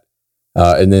like that.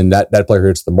 And then that player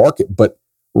hits the market. But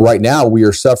right now we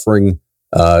are suffering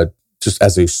just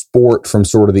as a sport from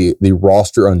sort of the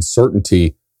roster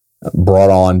uncertainty brought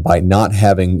on by not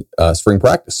having spring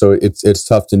practice. So it's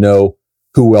tough to know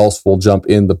who else will jump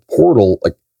in the portal.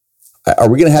 Like, are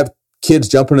we going to have kids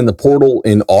jumping in the portal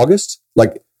in August?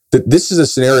 Like, this is a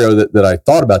scenario that I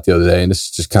thought about the other day, and this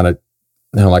is just kind of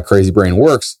how my crazy brain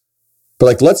works. But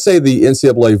like, let's say the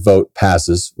NCAA vote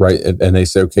passes, right? And they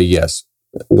say, okay, yes,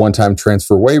 one-time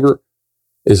transfer waiver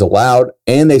is allowed,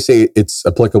 and they say it's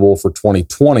applicable for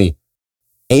 2020.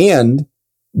 And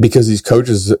because these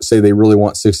coaches say they really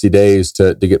want 60 days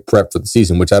to get prepped for the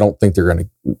season, which I don't think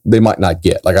they might not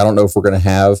get. Like, I don't know if we're going to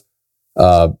have,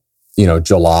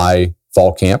 July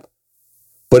fall camp.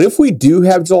 But if we do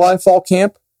have July fall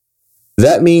camp,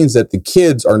 that means that the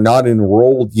kids are not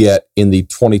enrolled yet in the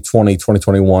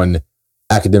 2020-2021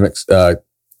 academic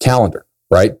calendar,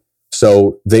 right?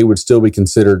 So they would still be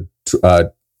considered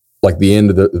like the end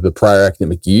of the prior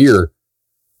academic year.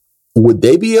 Would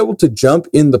they be able to jump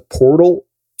in the portal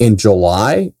in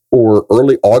July or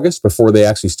early August before they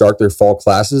actually start their fall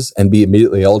classes and be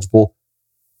immediately eligible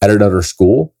at another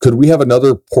school? Could we have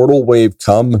another portal wave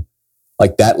come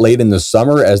like that late in the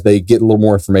summer as they get a little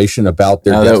more information about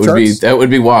their depth charts? That would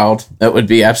be wild. That would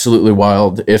be absolutely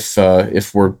wild if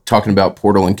we're talking about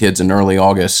portaling kids in early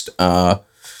August.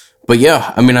 But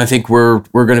yeah, I mean, I think we're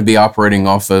going to be operating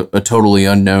off a totally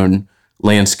unknown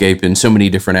landscape in so many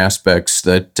different aspects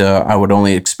that I would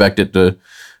only expect it to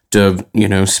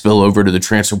spill over to the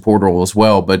transfer portal as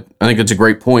well. But I think it's a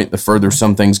great point. The further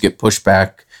some things get pushed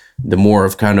back, the more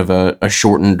of kind of a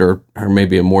shortened or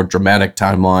maybe a more dramatic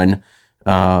timeline.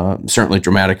 Certainly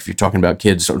dramatic if you're talking about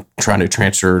kids trying to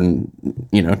transfer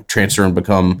and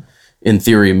become, in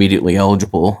theory, immediately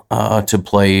eligible to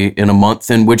play in a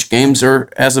month in which games are,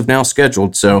 as of now,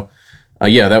 scheduled. So,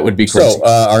 that would be crazy. So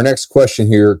our next question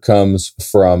here comes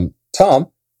from Tom.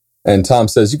 And Tom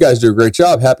says, you guys do a great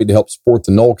job. Happy to help support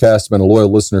the Nolecast. I've been a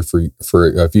loyal listener for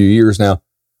a few years now,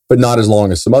 but not as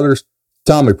long as some others.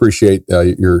 Tom, we appreciate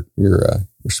your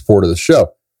support of the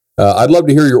show. I'd love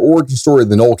to hear your origin story of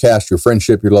the Nolecast, your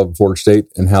friendship, your love of Florida State,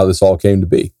 and how this all came to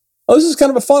be. Oh, this is kind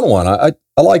of a fun one. I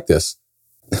like this.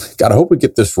 God, I hope we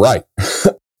get this right.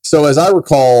 So as I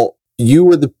recall, you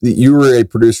were a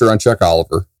producer on Chuck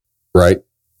Oliver, right?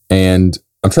 And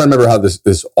I'm trying to remember how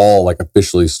this all like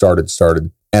officially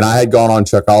started. And I had gone on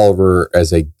Chuck Oliver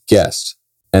as a guest.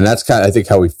 And that's kind of, I think,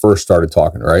 how we first started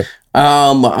talking, right?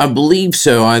 I believe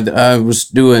so. I was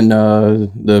doing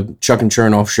the Chuck and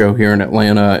Chernoff show here in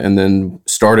Atlanta and then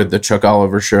started the Chuck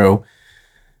Oliver show.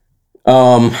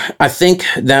 I think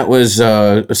that was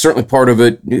certainly part of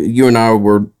it. You and I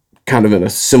were kind of in a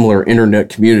similar internet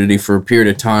community for a period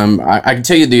of time. I can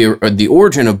tell you the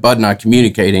origin of Bud and I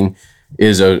communicating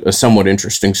is a somewhat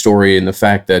interesting story in the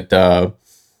fact that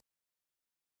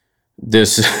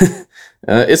this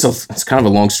it's kind of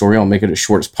a long story. I'll make it as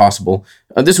short as possible.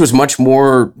 This was much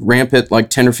more rampant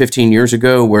like 10 or 15 years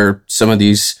ago, where some of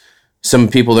these some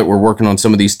people that were working on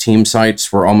some of these team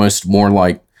sites were almost more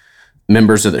like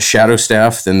members of the shadow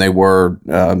staff than they were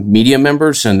media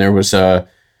members. And there was an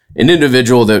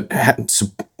individual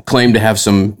that claimed to have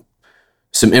some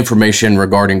information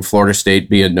regarding Florida State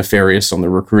being nefarious on the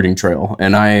recruiting trail.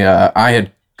 And I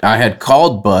had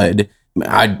called Bud.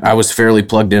 I was fairly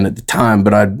plugged in at the time,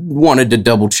 but I wanted to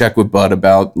double check with Bud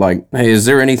about like, hey, is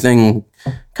there anything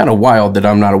kind of wild that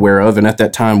I'm not aware of? And at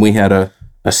that time we had a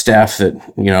staff that,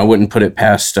 I wouldn't put it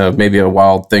past maybe a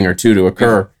wild thing or two to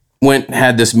occur.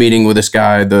 Had this meeting with this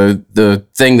guy. The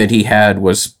thing that he had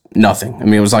was nothing. I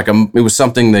mean, it was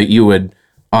something that you would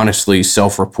honestly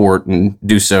self-report and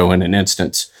do so in an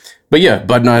instance. But yeah,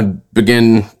 Bud and I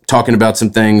began talking about some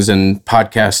things, and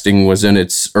podcasting was in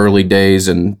its early days,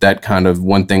 and that kind of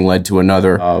one thing led to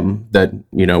another.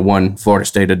 Florida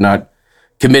State had not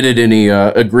committed any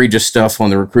egregious stuff on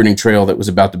the recruiting trail that was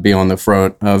about to be on the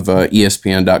front of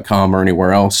ESPN.com or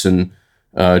anywhere else. And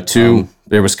two,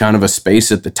 there was kind of a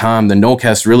space at the time. The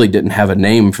Nolecast really didn't have a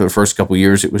name for the first couple of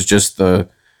years. It was just the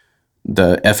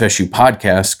FSU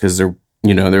podcast, because there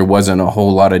wasn't a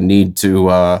whole lot of need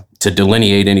to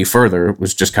delineate any further. It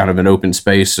was just kind of an open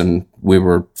space, and we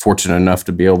were fortunate enough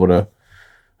to be able to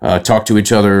talk to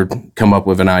each other, come up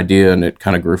with an idea, and it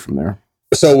kind of grew from there.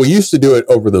 So we used to do it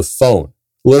over the phone.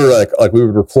 Literally, like we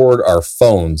would record our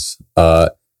phones,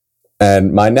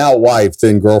 and my now wife,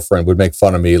 then girlfriend, would make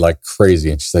fun of me like crazy.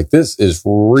 And she's like, this is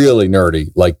really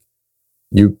nerdy. Like,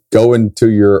 you go into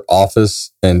your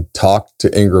office and talk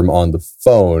to Ingram on the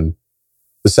phone.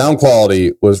 The sound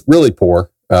quality was really poor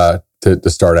to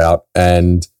start out.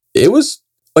 And it was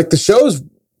like the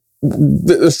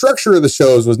structure of the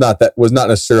shows was not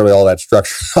necessarily all that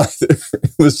structured either.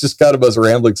 It was just kind of us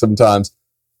rambling sometimes.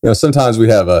 Sometimes we'd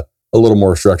have a little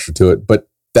more structure to it. But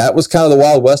that was kind of the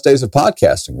Wild West days of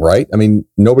podcasting, right? I mean,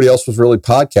 nobody else was really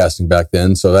podcasting back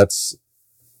then. So that's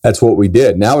what we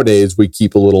did. Nowadays, we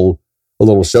keep a little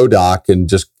show doc and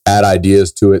just add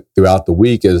ideas to it throughout the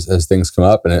week as things come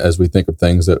up and as we think of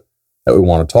things that we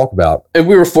want to talk about. And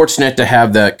we were fortunate to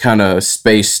have that kind of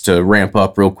space to ramp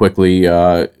up real quickly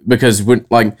because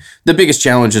the biggest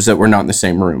challenge is that we're not in the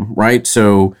same room, right?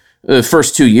 So the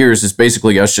first 2 years is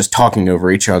basically us just talking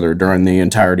over each other during the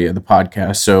entirety of the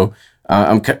podcast. So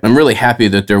I'm really happy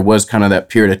that there was kind of that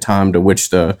period of time to which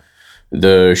the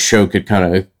show could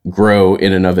kind of grow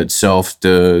in and of itself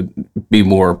to be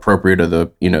more appropriate to the,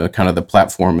 kind of the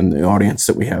platform and the audience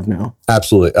that we have now.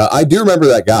 Absolutely. I do remember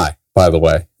that guy, by the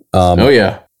way. Oh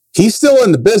yeah. He's still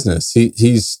in the business.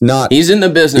 He's not. He's in the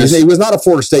business. He was not a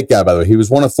Florida State guy, by the way. He was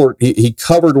he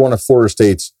covered one of Florida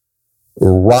State's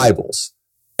rivals.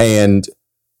 And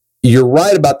you're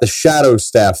right about the shadow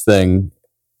staff thing.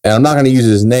 And I'm not going to use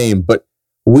his name, but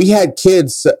we had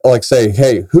kids like say,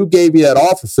 hey, who gave you that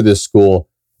offer for this school?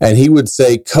 And he would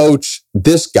say, Coach,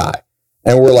 this guy.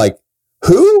 And we're like,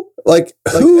 who? Like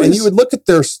who? And you would look at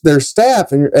their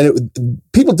staff and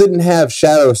people didn't have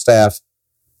shadow staff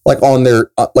like on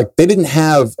their, they didn't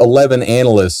have 11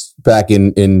 analysts back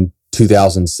in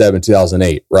 2007,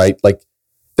 2008, right? Like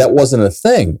that wasn't a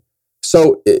thing.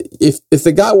 So if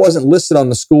the guy wasn't listed on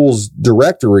the school's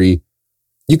directory,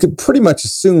 you could pretty much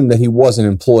assume that he wasn't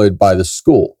employed by the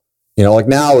school. Like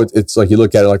now it's like you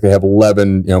look at it like they have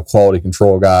 11, quality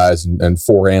control guys and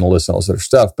 4 analysts and all this other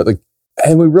stuff. But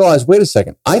and we realized, wait a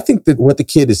second, I think that what the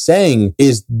kid is saying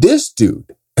is this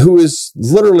dude who is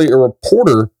literally a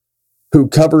reporter who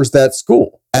covers that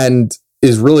school and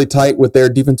is really tight with their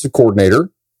defensive coordinator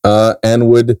and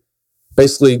would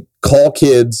basically call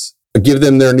kids, give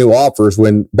them their new offers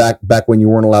when back when you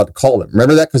weren't allowed to call them.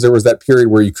 Remember that? Because there was that period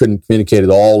where you couldn't communicate at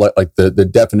all. Like the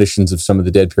definitions of some of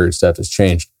the dead period stuff has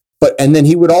changed. And then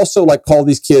he would also call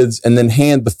these kids and then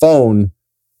hand the phone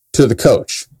to the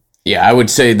coach. Yeah, I would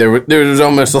say there was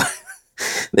almost like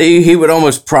he would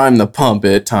almost prime the pump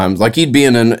at times. Like he'd be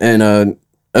in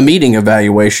a meeting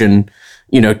evaluation,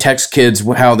 text kids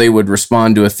how they would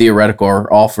respond to a theoretical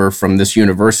offer from this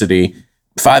university.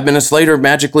 5 minutes later,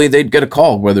 magically, they'd get a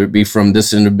call, whether it be from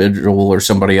this individual or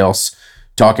somebody else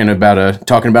talking about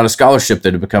a scholarship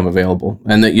that had become available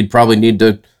and that you'd probably need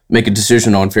to make a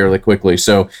decision on fairly quickly.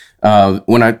 So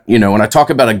when I talk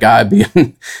about a guy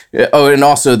being, and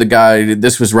also the guy,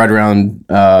 this was right around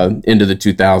into the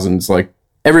 2000s, like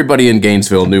everybody in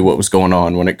Gainesville knew what was going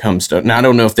on when it comes to, now I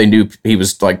don't know if they knew he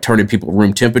was turning people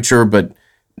room temperature, but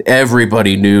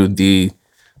everybody knew the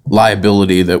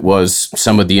liability that was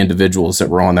some of the individuals that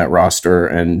were on that roster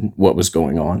and what was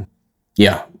going on.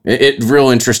 Yeah, it real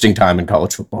interesting time in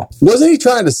college football. Wasn't he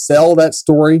trying to sell that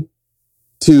story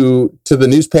to the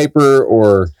newspaper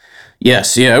or?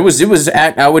 Yes, yeah, it was.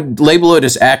 I would label it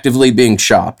as actively being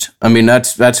shopped. I mean,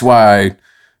 that's why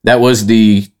that was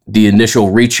the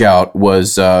initial reach out.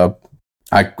 Was I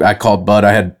called Bud.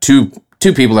 I had two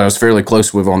people that I was fairly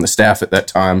close with on the staff at that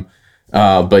time,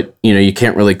 but you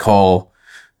can't really call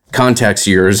contacts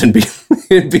yours and be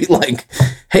be like,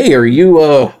 hey, are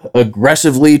you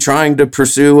aggressively trying to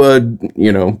pursue a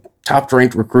top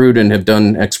ranked recruit and have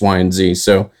done X, Y, and Z?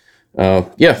 So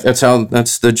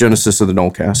that's the genesis of the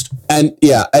Nolecast. And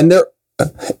there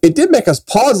it did make us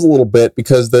pause a little bit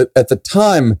because at the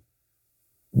time,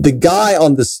 the guy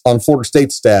on Florida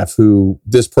State staff who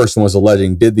this person was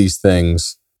alleging did these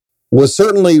things was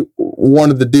certainly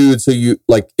one of the dudes who you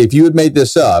like. If you had made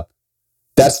this up,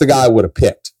 that's the guy I would have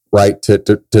picked, right?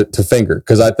 To finger,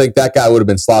 because I think that guy would have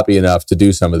been sloppy enough to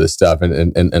do some of this stuff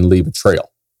and leave a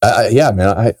trail. Man,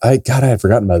 I had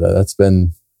forgotten about that. It's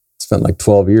been like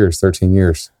 12 years, 13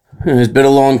 years. It's been a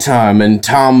long time, and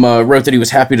Tom wrote that he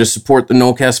was happy to support the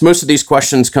Nolecast. Most of these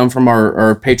questions come from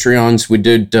our Patreons. We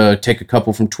did take a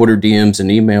couple from Twitter DMs and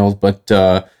emails, but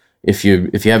if you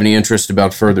have any interest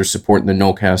about further supporting the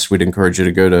Nolecast, we'd encourage you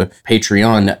to go to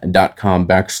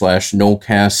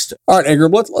patreon.com/Nolecast. All right,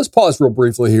 Ingram, let's pause real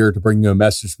briefly here to bring you a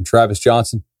message from Travis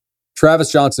Johnson.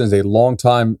 Travis Johnson is a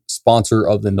longtime sponsor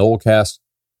of the Nolecast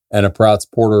and a proud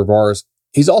supporter of ours.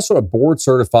 He's also a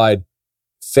board-certified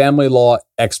family law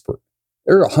expert.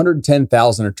 There are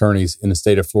 110,000 attorneys in the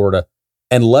state of Florida,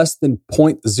 and less than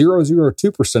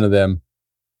 0.002% of them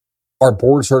are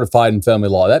board certified in family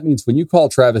law. That means when you call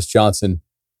Travis Johnson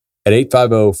at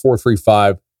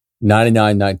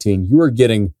 850-435-9919, you are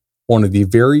getting one of the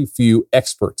very few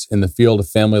experts in the field of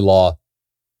family law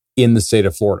in the state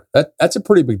of Florida. That's a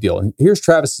pretty big deal. And here's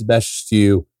Travis's message to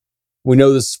you. We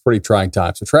know this is a pretty trying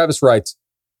time. So Travis writes,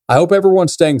 I hope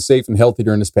everyone's staying safe and healthy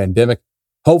during this pandemic.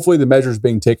 Hopefully, the measures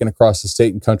being taken across the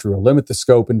state and country will limit the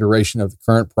scope and duration of the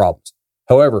current problems.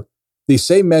 However, these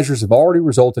same measures have already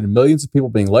resulted in millions of people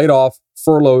being laid off,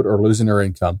 furloughed, or losing their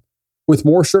income, with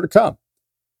more sure to come.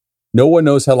 No one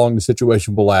knows how long the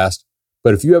situation will last,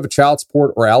 but if you have a child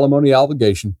support or alimony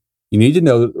obligation, you need to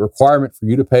know that the requirement for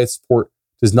you to pay support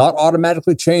does not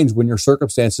automatically change when your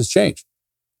circumstances change.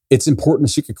 It's important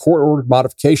to seek a court-ordered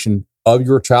modification of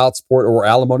your child support or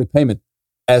alimony payment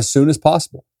as soon as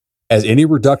possible, as any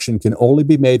reduction can only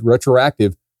be made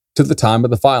retroactive to the time of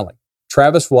the filing.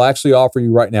 Travis will actually offer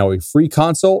you right now a free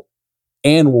consult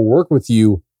and will work with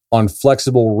you on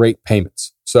flexible rate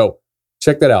payments. So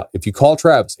check that out. If you call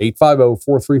Travis,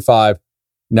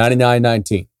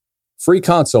 850-435-9919, free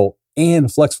consult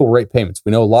and flexible rate payments.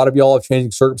 We know a lot of y'all have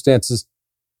changing circumstances.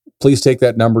 Please take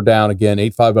that number down again,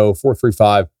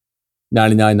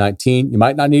 850-435-9919. You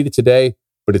might not need it today,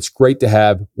 but it's great to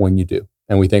have when you do.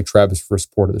 And we thank Travis for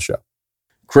support of the show.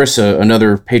 Chris,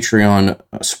 another Patreon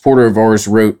supporter of ours,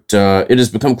 wrote, it has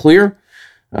become clear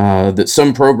that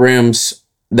some programs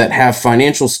that have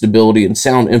financial stability and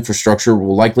sound infrastructure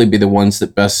will likely be the ones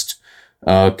that best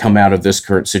come out of this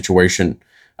current situation.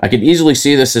 I could easily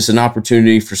see this as an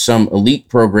opportunity for some elite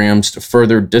programs to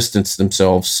further distance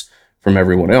themselves from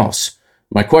everyone else.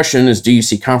 My question is, do you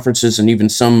see conferences and even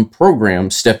some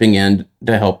programs stepping in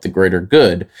to help the greater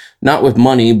good? Not with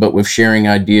money, but with sharing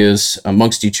ideas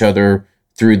amongst each other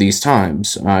through these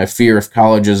times. I fear if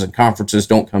colleges and conferences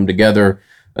don't come together,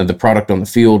 the product on the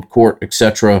field, court,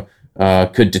 etc.,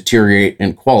 could deteriorate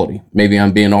in quality. Maybe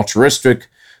I'm being altruistic,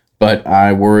 but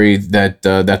I worry that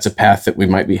that's a path that we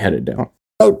might be headed down.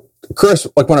 Oh, Chris,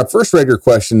 like when I first read your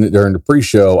question during the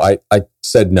pre-show, I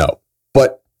said no.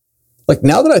 But like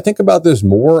now that I think about this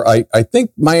more, I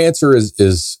think my answer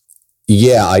is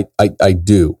yeah, I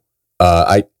do.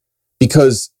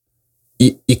 Because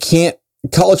you can't,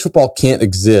 college football can't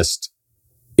exist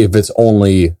if it's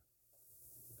only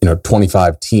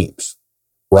 25 teams,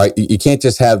 right? You can't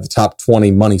just have the top 20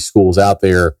 money schools out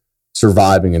there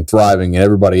surviving and thriving and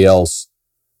everybody else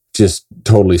just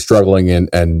totally struggling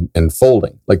and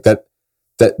folding. Like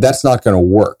that's not going to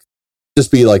work.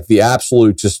 Just be like the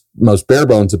absolute, just most bare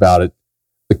bones about it.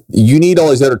 Like, you need all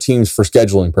these other teams for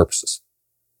scheduling purposes.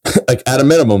 Like at a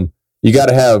minimum, you got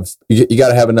to have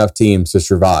enough teams to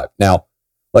survive. Now,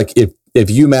 like if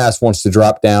UMass wants to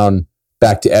drop down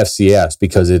back to FCS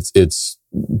because it's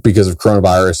because of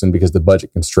coronavirus and because of the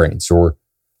budget constraints, or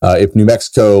if New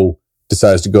Mexico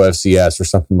decides to go FCS or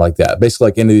something like that, basically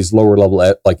like any of these lower level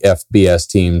like FBS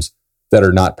teams that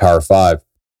are not Power 5.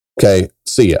 Okay,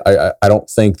 see ya. I don't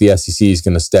think the SEC is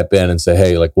going to step in and say,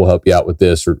 hey, like we'll help you out with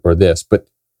this or this. But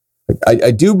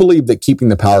I do believe that keeping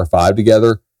the Power 5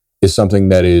 together is something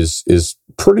that is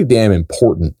pretty damn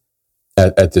important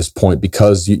at this point,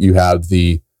 because you have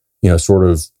the sort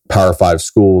of Power 5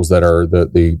 schools that are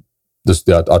the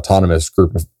autonomous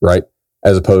group, right,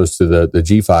 as opposed to the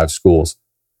G5 schools.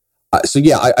 So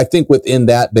yeah, I think within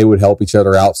that, they would help each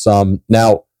other out some.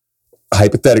 Now,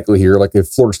 hypothetically here, like if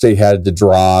Florida State had to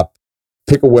drop,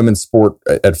 pick a women's sport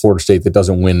at Florida State that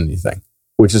doesn't win anything,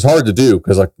 which is hard to do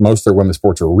because like most of their women's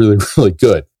sports are really, really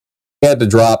good. They had to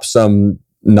drop some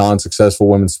non-successful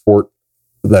women's sport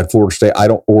that Florida State,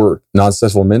 or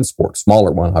non-successful men's sport,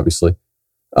 smaller one, obviously.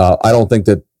 I don't think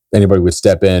that anybody would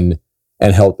step in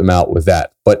and help them out with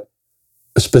that. But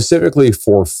specifically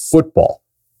for football,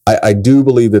 I do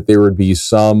believe that there would be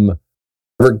some,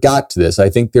 never got to this, I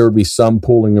think there would be some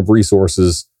pooling of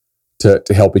resources to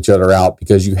help each other out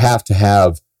because you have to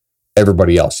have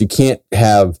everybody else. You can't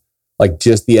have like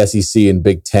just the SEC and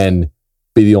Big Ten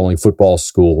be the only football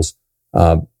schools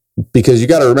because you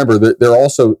got to remember that they're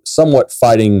also somewhat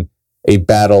fighting a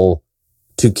battle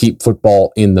to keep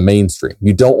football in the mainstream.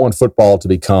 You don't want football to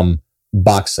become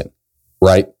boxing,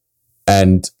 right?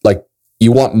 And like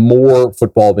you want more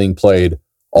football being played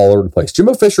all over the place.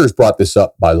 Jimbo Fisher has brought this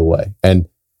up, by the way. And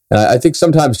I think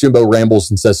sometimes Jimbo rambles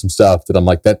and says some stuff that I'm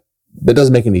like, that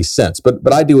doesn't make any sense.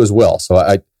 But I do as well. So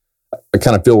I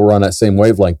kind of feel we're on that same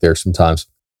wavelength there sometimes.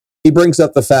 He brings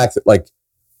up the fact that like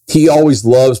he always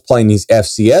loves playing these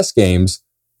FCS games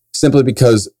simply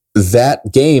because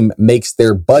that game makes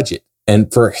their budget.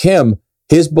 And for him,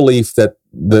 his belief that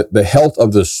the health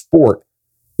of the sport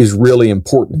is really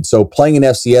important. So playing an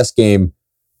FCS game,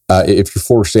 if you're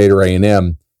Florida State or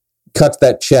A&M, cuts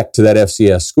that check to that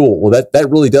FCS school. Well, that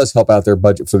really does help out their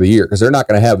budget for the year because they're not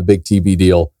going to have a big TV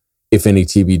deal, if any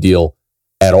TV deal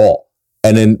at all.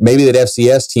 And then maybe that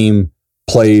FCS team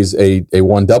plays a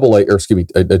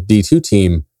D2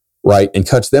 team, right, and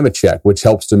cuts them a check, which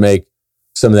helps to make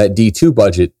some of that D2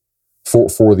 budget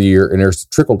for the year, and there's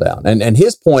trickle down. And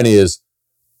his point is,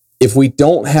 if we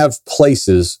don't have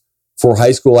places for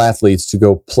high school athletes to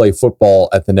go play football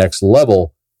at the next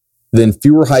level, then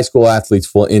fewer high school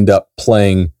athletes will end up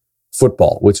playing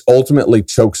football, which ultimately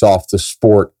chokes off the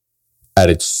sport at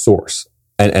its source.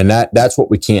 And that's what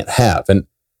we can't have. And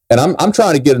I'm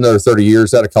trying to get another 30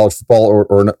 years out of college football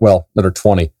or another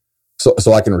 20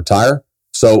 so I can retire.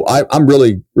 So I'm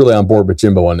really, really on board with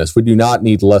Jimbo on this. We do not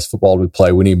need less football to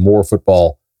play. We need more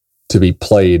football to be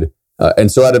played.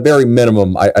 And so at a very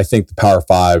minimum, I think the Power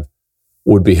 5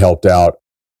 would be helped out.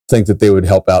 I think that they would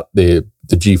help out the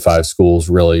G5 schools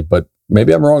really, but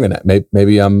maybe I'm wrong in that.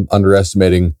 Maybe I'm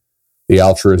underestimating the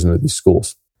altruism of these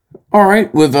schools. All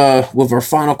right, with our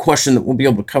final question that we'll be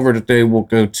able to cover today, we'll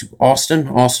go to Austin.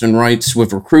 Austin writes,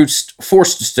 with recruits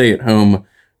forced to stay at home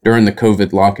during the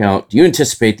COVID lockout, do you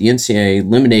anticipate the NCAA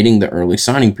eliminating the early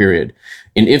signing period?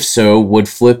 And if so, would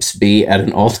flips be at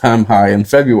an all-time high in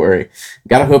February?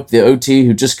 Gotta hope the OT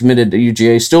who just committed to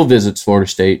UGA still visits Florida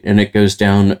State and it goes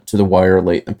down to the wire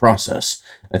late in the process.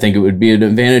 I think it would be an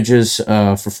advantages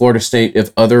for Florida State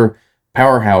if other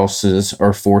powerhouses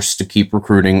are forced to keep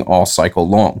recruiting all cycle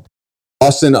long.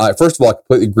 Austin, first of all, I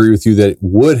completely agree with you that it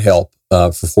would help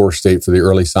for Florida State for the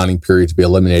early signing period to be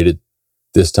eliminated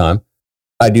this time.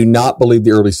 I do not believe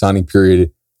the early signing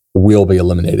period will be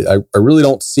eliminated. I really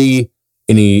don't see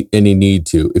any need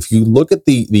to. If you look at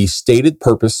the stated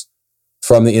purpose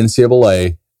from the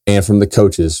NCAA and from the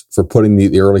coaches for putting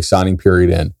the early signing period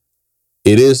in,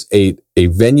 it is a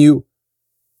venue,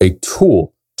 a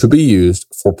tool to be used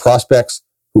for prospects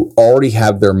who already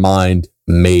have their mind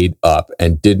made up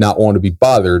and did not want to be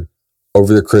bothered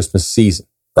over the Christmas season,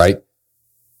 right?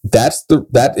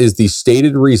 That is the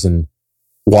stated reason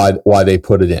why they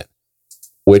put it in,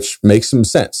 which makes some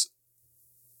sense.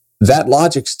 That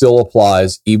logic still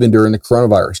applies even during the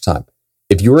coronavirus time.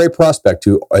 If you're a prospect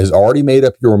who has already made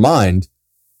up your mind,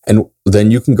 and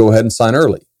then you can go ahead and sign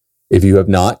early. If you have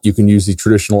not, you can use the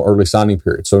traditional early signing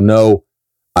period. So no,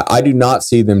 I do not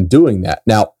see them doing that.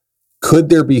 Now, could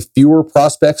there be fewer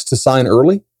prospects to sign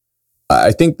early?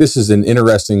 I think this is an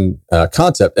interesting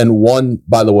concept, and one,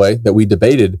 by the way, that we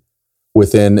debated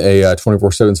within a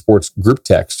 24/7 Sports group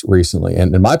text recently.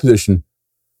 And my position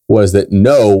was that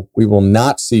no, we will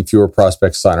not see fewer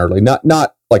prospects sign early.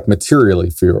 Not like materially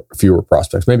fewer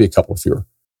prospects, maybe a couple of fewer.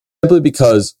 Simply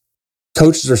because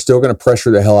coaches are still going to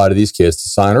pressure the hell out of these kids to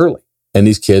sign early. And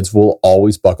these kids will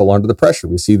always buckle under the pressure.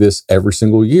 We see this every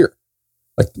single year.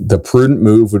 Like the prudent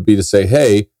move would be to say,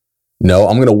 hey, no,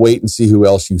 I'm going to wait and see who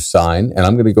else you sign. And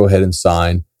I'm going to go ahead and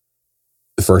sign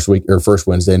the first week or first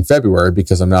Wednesday in February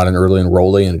because I'm not an early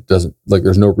enrollee and it doesn't, like,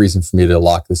 there's no reason for me to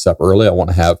lock this up early. I want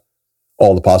to have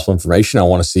all the possible information. I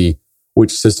want to see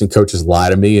which assistant coaches lie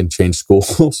to me and change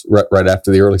schools right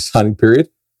after the early signing period,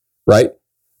 right?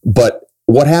 But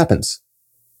what happens?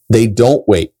 They don't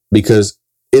wait because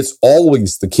it's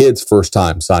always the kid's first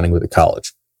time signing with a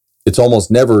college. It's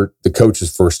almost never the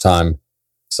coach's first time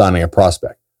signing a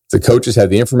prospect. The coaches have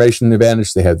the information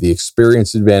advantage. They have the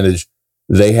experience advantage.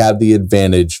 They have the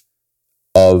advantage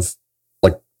of,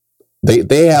 like,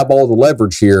 they have all the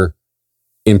leverage here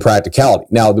in practicality.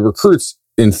 Now, the recruits,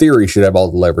 in theory, should have all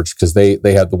the leverage because they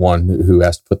have the one who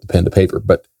has to put the pen to paper.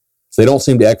 But they don't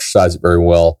seem to exercise it very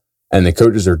well. And the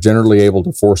coaches are generally able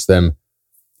to force them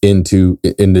into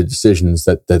decisions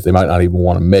that they might not even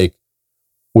want to make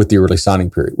with the early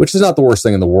signing period, which is not the worst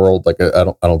thing in the world. Like, I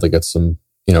don't think it's some,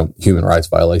 human rights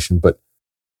violation, but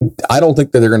I don't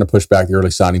think that they're going to push back the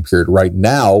early signing period right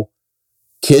now.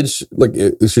 Kids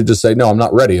should just say, no, I'm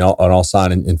not ready. And I'll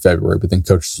sign in February. But then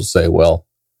coaches will say, well,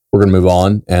 we're going to move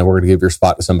on and we're going to give your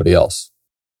spot to somebody else.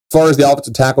 As far as the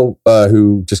offensive tackle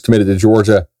who just committed to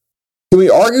Georgia, can we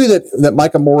argue that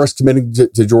Micah Morris committing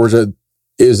to Georgia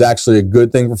is actually a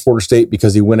good thing for Florida State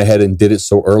because he went ahead and did it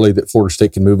so early that Florida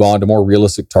State can move on to more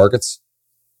realistic targets?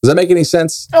 Does that make any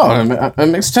sense? Oh, it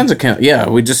makes tons of sense. Yeah,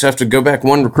 we just have to go back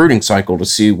one recruiting cycle to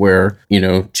see where,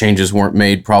 changes weren't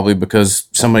made, probably because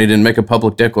somebody didn't make a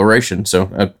public declaration.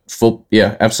 So,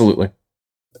 absolutely.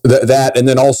 That, and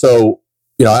then also,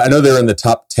 I know they're in the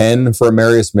top 10 for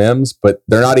Amarius Mims, but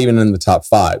they're not even in the top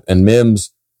 5. And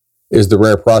Mims is the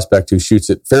rare prospect who shoots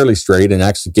it fairly straight and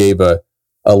actually gave a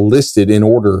listed in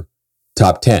order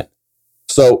top 10.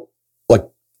 So,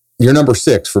 you're number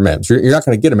 6 for Mims. You're not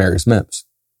going to get Amarius Mims.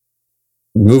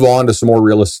 Move on to some more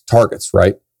realistic targets,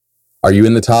 right? Are you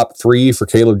in the top 3 for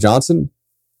Caleb Johnson?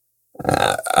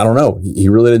 I don't know. He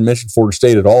really didn't mention Florida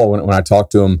State at all when I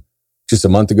talked to him just a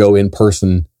month ago in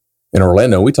person in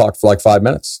Orlando. We talked for like 5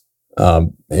 minutes.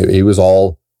 He was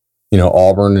all,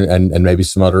 Auburn and maybe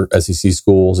some other SEC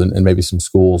schools and maybe some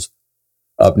schools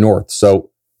up north. So,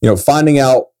 finding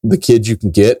out the kids you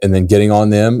can get and then getting on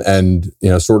them and,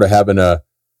 sort of having a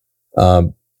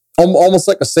almost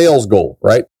like a sales goal,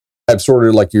 right? Have sort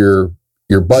of like your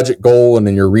budget goal and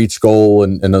then your reach goal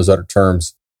and those other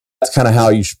terms. That's kind of how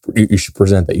you should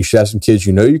present that. You should have some kids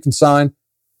you can sign,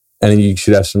 and then you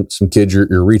should have some kids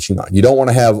you're reaching on. You don't want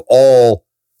to have all,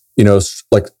 you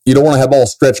don't want to have all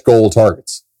stretch goal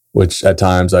targets, which at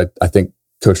times I think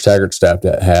Coach Taggart's staff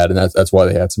had, and that's why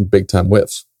they had some big time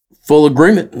whiffs. Full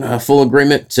agreement.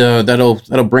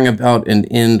 That'll bring about an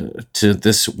end to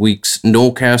this week's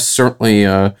Nolecast.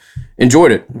 Certainly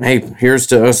enjoyed it. Hey, here's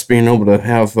to us being able to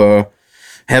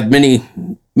have many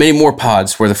more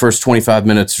pods where the first 25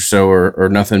 minutes or so are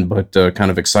nothing but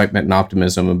kind of excitement and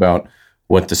optimism about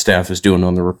what the staff is doing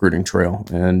on the recruiting trail.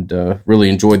 And really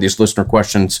enjoyed these listener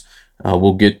questions.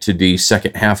 We'll get to the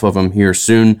second half of them here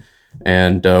soon.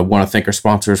 And want to thank our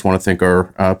sponsors, want to thank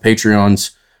our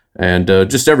Patreons, and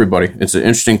just everybody. It's an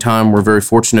interesting time. We're very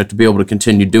fortunate to be able to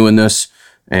continue doing this,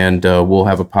 and we'll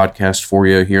have a podcast for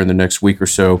you here in the next week or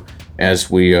so as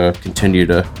we continue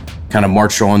to kind of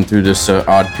march on through this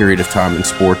odd period of time in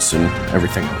sports and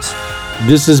everything else.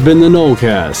 This has been the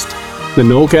Nolecast. The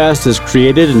Nolecast is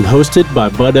created and hosted by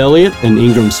Bud Elliott and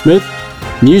Ingram Smith,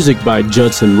 music by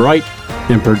Judson Wright,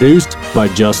 and produced by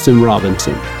Justin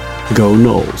Robinson. Go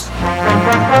Noles.